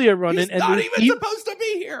absolutely a run He's in, and not there's even supposed to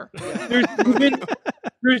be here.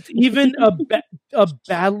 there's even a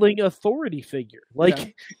battling authority figure.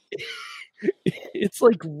 Like it's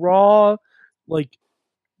like raw, like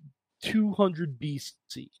 200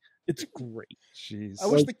 BC. It's great. Jeez. I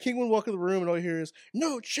wish the king would walk in the room and all you hear is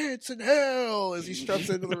 "No chance in hell" as he steps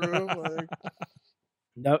into the room. Like,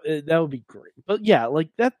 That would be great. But yeah, like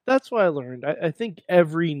that's what I learned. I think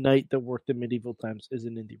every knight that worked in medieval times is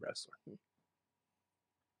an indie wrestler.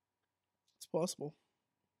 it's possible.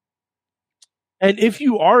 And if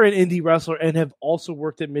you are an indie wrestler and have also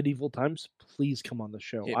worked at medieval times, please come on the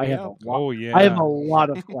show. Hit I me have up. a lot. Oh, yeah. I have a lot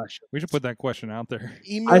of questions. We should put that question out there.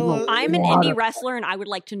 Email. I'm an lot indie of- wrestler, and I would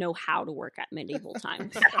like to know how to work at medieval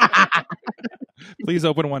times. Please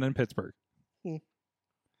open one in Pittsburgh.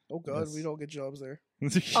 Oh God, Yes. we don't get jobs there.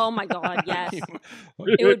 Oh my god, yes,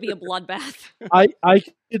 it would be a bloodbath.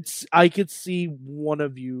 I could see one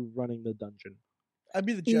of you running the dungeon. I'd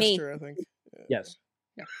be the Me. jester. I think. Yes.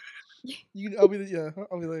 I'll be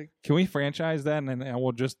like. Can we franchise that, and then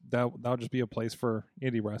we'll just that'll just be a place for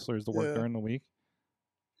indie wrestlers to work Yeah. during the week?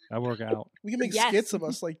 That'll work out. We can make Yes. skits of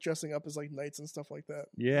us like dressing up as like knights and stuff like that.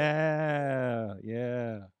 Yeah.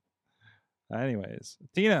 Anyways,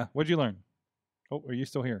 Tina, what'd you learn? Oh, are you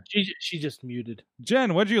still here? She just muted.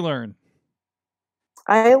 Jen, what'd you learn?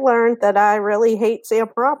 I learned that I really hate Sam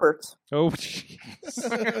Roberts. Oh, jeez.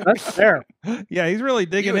 That's fair. Yeah, he's really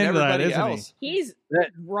digging You and into that, everybody isn't else. He's That-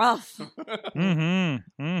 rough. he?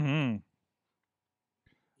 Mm-hmm.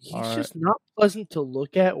 He's All right. just not pleasant to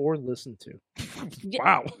look at or listen to.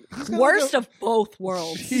 Wow. Worst of both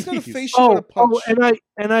worlds. He's got a Jeez. face you want to punch.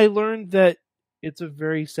 and I learned that it's a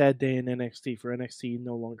very sad day in NXT. For NXT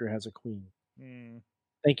no longer has a queen.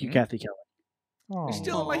 Thank you, Kathy Kelly. Oh. He's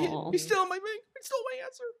still my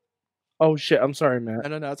answer. Oh shit! I'm sorry, Matt.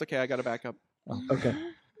 No, it's okay. I got to back up. Okay.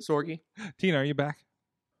 Sorgy. Tina, are you back?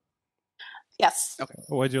 Yes. Okay.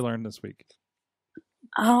 What'd you learn this week?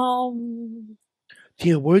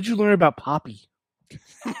 Tia, what did you learn about Poppy?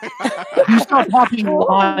 You saw Poppy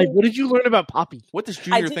live. What did you learn about Poppy? What does I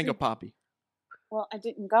Junior think didn't- of Poppy? Well, I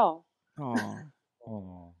didn't go. Oh.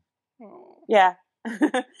 Oh. Yeah.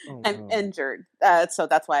 Oh, I'm no. injured. So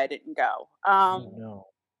that's why I didn't go. Oh, no.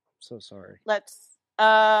 I'm so sorry.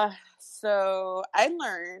 So I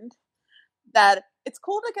learned that it's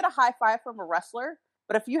cool to get a high five from a wrestler,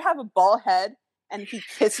 but if you have a bald head and he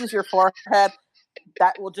kisses your forehead,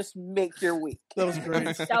 that will just make your week. That was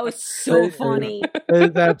great. That was so funny.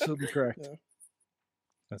 That is absolutely correct. Yeah.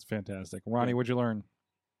 That's fantastic. Ronnie, what'd you learn?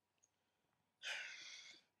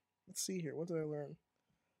 Let's see here. What did I learn?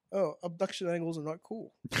 Oh, abduction angles are not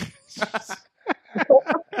cool.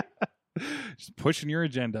 Just pushing your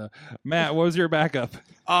agenda. Matt, what was your backup?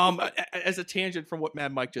 As a tangent from what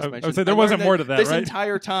Mad Mike just I would mentioned, say there I wasn't learned more to that, This right?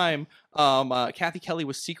 entire time, Kathy Kelly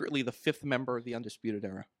was secretly the 5th member of the Undisputed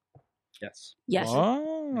Era. Yes. Yes.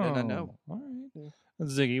 Oh. I didn't know. All right.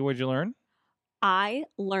 Ziggy, what'd you learn? I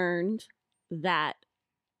learned that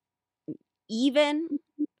even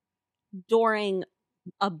during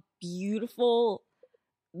a beautiful,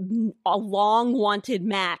 a long wanted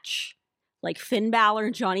match, like Finn Balor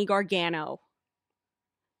and Johnny Gargano,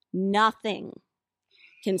 nothing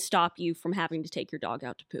can stop you from having to take your dog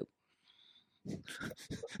out to poop.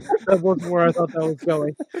 That wasn't where I thought that was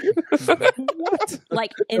going. What?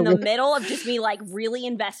 Like in the middle of just me like really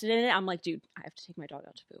invested in it, I'm like, dude, I have to take my dog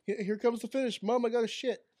out to poop. Here comes the finish. Mom, I got a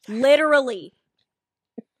shit. Literally.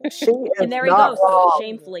 She is And there he not goes, wrong.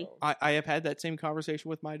 shamefully. I have had that same conversation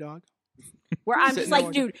with my dog. Where I'm just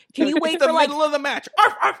like, dude, can you wait the for like middle of the match?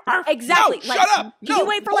 Arf, arf, arf. exactly? No, like, shut up. Can No, you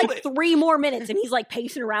wait for hold like it. 3 more minutes? And he's like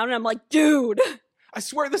pacing around, and I'm like, dude, I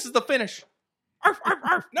swear this is the finish. Arf, arf,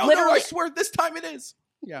 arf. No, Literally- I swear this time it is.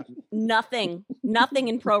 Yeah. nothing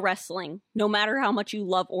in pro wrestling, no matter how much you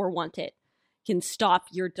love or want it, can stop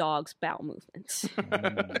your dog's bowel movements.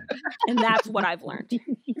 And that's what I've learned.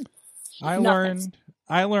 I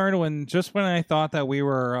learned when I thought that we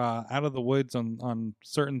were out of the woods on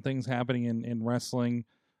certain things happening in wrestling,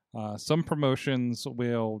 some promotions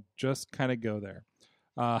will just kind of go there.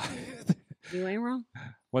 You ain't wrong.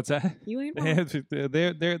 What's that? You ain't wrong.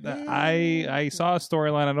 I saw a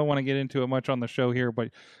storyline. I don't want to get into it much on the show here, but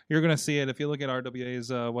you're going to see it if you look at RWA's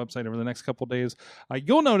website over the next couple days.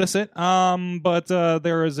 You'll notice it. But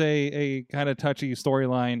there is a kind of touchy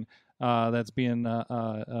storyline that's being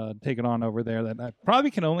taken on over there that probably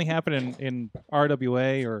can only happen in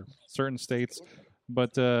RWA or certain states.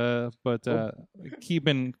 But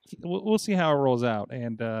we'll see how it rolls out,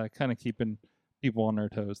 and kind of keeping people on their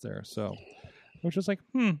toes there. So we're just like,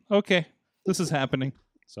 okay, this is happening.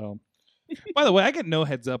 So, by the way, I get no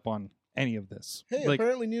heads up on any of this. Hey, Like,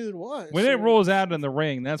 apparently neither do I. when so- it rolls out in the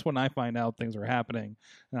ring, that's when I find out things are happening,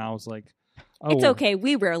 and I was like, oh, It's okay.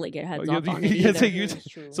 We rarely get heads up on it Yeah, either. so That's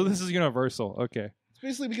true. so this is universal. Okay.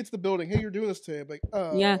 Basically, we get to the building. Hey, you're doing this today. I'm like,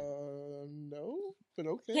 Yeah. no, but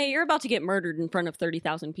okay. Hey, you're about to get murdered in front of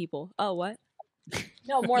 30,000 people. Oh, what?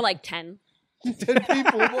 No, more like 10. 10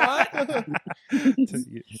 people, what?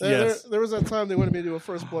 Yes. There was that time they wanted me to do a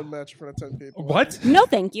first blood match in front of 10 people. What? No,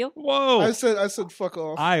 thank you. Whoa. I said fuck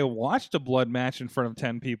off. I watched a blood match in front of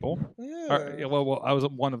 10 people. Yeah. Well, I was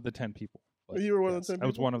one of the 10 people. But You were one of the 10 I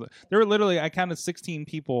was people? one of the. There were literally, I counted 16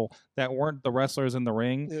 people that weren't the wrestlers in the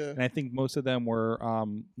ring, Yeah. and I think most of them were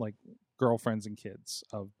like girlfriends and kids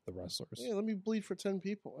of the wrestlers. Yeah, let me bleed for 10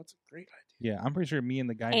 people. That's a great idea. Yeah, I'm pretty sure me and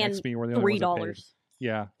the guy And next to me were the only ones that paid. $3.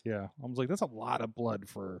 Yeah. I was like, that's a lot of blood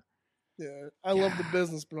for. Yeah, I love the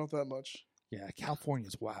business, but not that much. Yeah,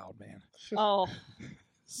 California's wild, man. Oh.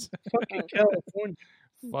 Fucking California.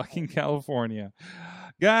 Fucking California,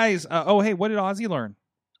 guys. Hey, what did Ozzy learn?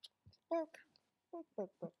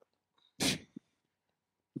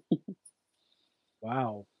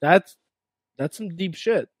 Wow, that's some deep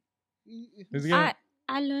shit. Is he gonna-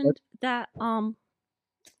 I learned that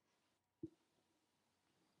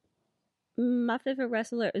my favorite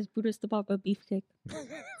wrestler is Brutus the Barber Beefcake.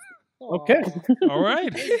 Okay. All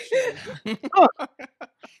right.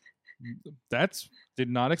 Did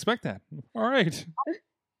not expect that. All right.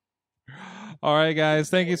 All right, guys.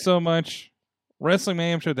 Thank you so much. Wrestling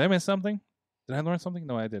Mayhem Show. Did I miss something? Did I learn something?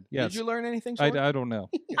 No, I did. Yes. Did you learn anything? I Sword? don't know.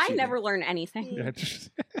 I never learn anything.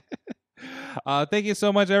 Yeah, thank you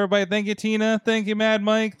so much, everybody. Thank you, Tina. Thank you, Mad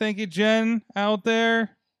Mike. Thank you, Jen, out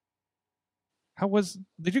there.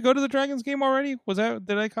 Did you go to the Dragons game already?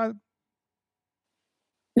 Did I call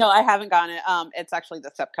No, I haven't gotten it. It's actually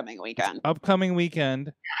this upcoming weekend. upcoming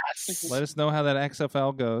weekend? Yes. Let us know how that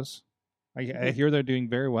XFL goes. I hear they're doing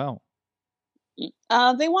very well.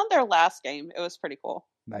 They won their last game. It was pretty cool.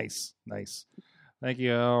 Nice. Thank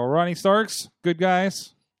you, Ronnie Starks. Good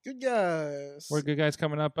guys. Good guys. We're good guys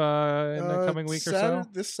coming up in the coming week or so.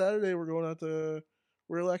 This Saturday, we're going out to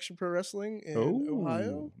Real Action Pro Wrestling in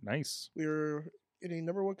Ohio. Nice. We're in a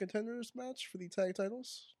number 1 contenders match for the tag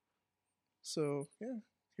titles. So, yeah.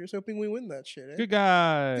 Here's hoping we win that shit, eh? Good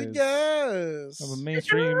guys. Good guys. Of a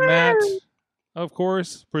mainstream Matt, of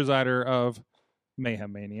course, presider of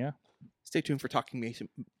Mayhem Mania. Stay tuned for Talking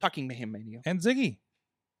Mayhem Mania. And Ziggy.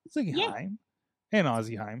 Ziggy Yeah. Heim. And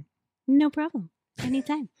Ozzy Heim. No problem.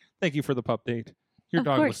 Anytime. Thank you for the pup date. Your Of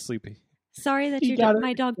dog was course. sleepy. Sorry that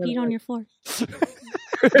my dog peed on your floor.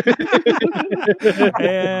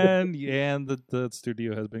 and the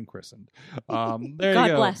studio has been christened. There God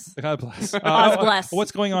you go. bless. God bless. God bless.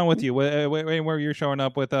 What's going on with you? Where you're showing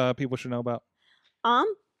up with people should know about? On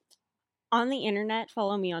the internet,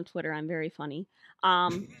 follow me on Twitter. I'm very funny.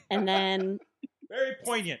 And then Very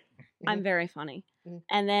poignant. I'm very funny.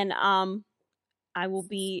 And then I will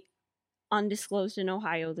be undisclosed in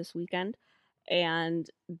Ohio this weekend. And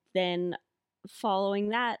then following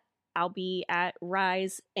that, I'll be at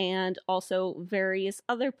Rise and also various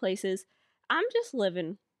other places. I'm just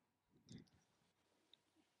living.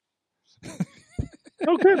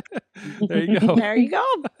 Okay. There you go. There you go.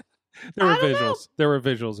 There were I don't know. visuals. There were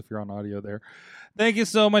visuals if you're on audio there. Thank you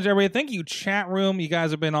so much, everybody. Thank you, chat room. You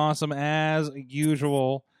guys have been awesome as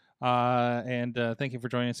usual. And thank you for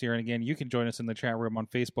joining us here. And again, you can join us in the chat room on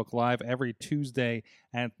Facebook Live every Tuesday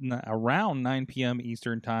at around 9 p.m.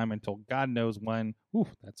 Eastern Time until God knows when. Ooh,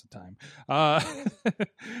 that's the time.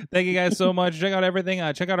 Thank you guys so much. Check out everything.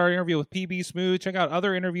 Check out our interview with PB Smooth. Check out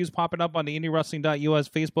other interviews popping up on the IndieWrestling.us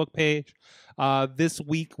Facebook page. This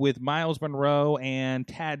week with Miles Monroe and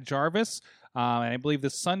Tad Jarvis. And I believe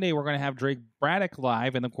this Sunday we're going to have Drake Braddock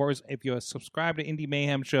live. And of course, if you subscribe to Indie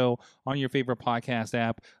Mayhem Show on your favorite podcast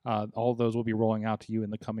app, all of those will be rolling out to you in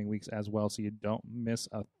the coming weeks as well, so you don't miss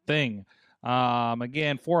a thing.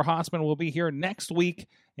 Again, Four Hossman will be here next week,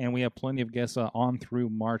 and we have plenty of guests on through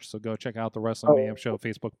March. So go check out the Wrestling Mayhem Show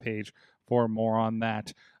Facebook page for more on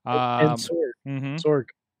that. And Sorg,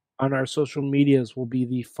 on our social medias will be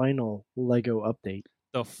the final Lego update.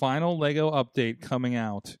 The final Lego update coming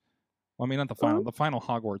out. Well, I mean, not the final, the final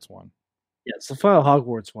Hogwarts one. Yeah, it's the final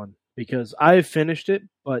Hogwarts one because I finished it,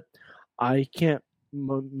 but I can't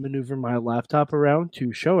maneuver my laptop around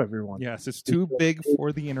to show everyone. Yes, it's too big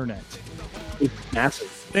for the internet. It's massive.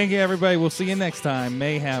 Thank you, everybody. We'll see you next time.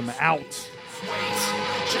 Mayhem out. Just wait,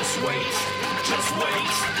 just wait, just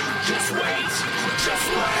wait, just wait.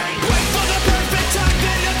 Wait for the perfect time,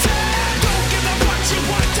 then attack. Don't give up what you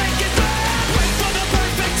want, take it back. Wait for the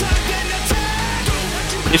perfect time, then attack. Do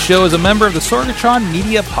what you This show is a member of the Sorgatron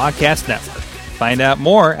Media Podcast Network. Find out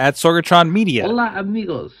more at Sorgatron Media. Hola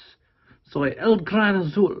amigos, soy El Gran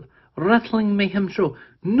Azul, Wrestling Mayhem Show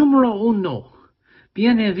número uno.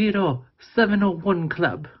 Bienvenido 701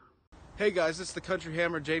 Club. Hey guys, it's the Country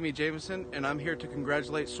Hammer Jamie Jameson, and I'm here to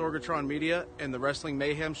congratulate Sorgatron Media and the Wrestling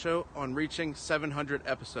Mayhem Show on reaching 700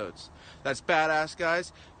 episodes. That's badass,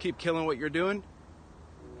 guys. Keep killing what you're doing,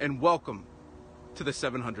 and welcome to the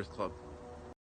 700th Club.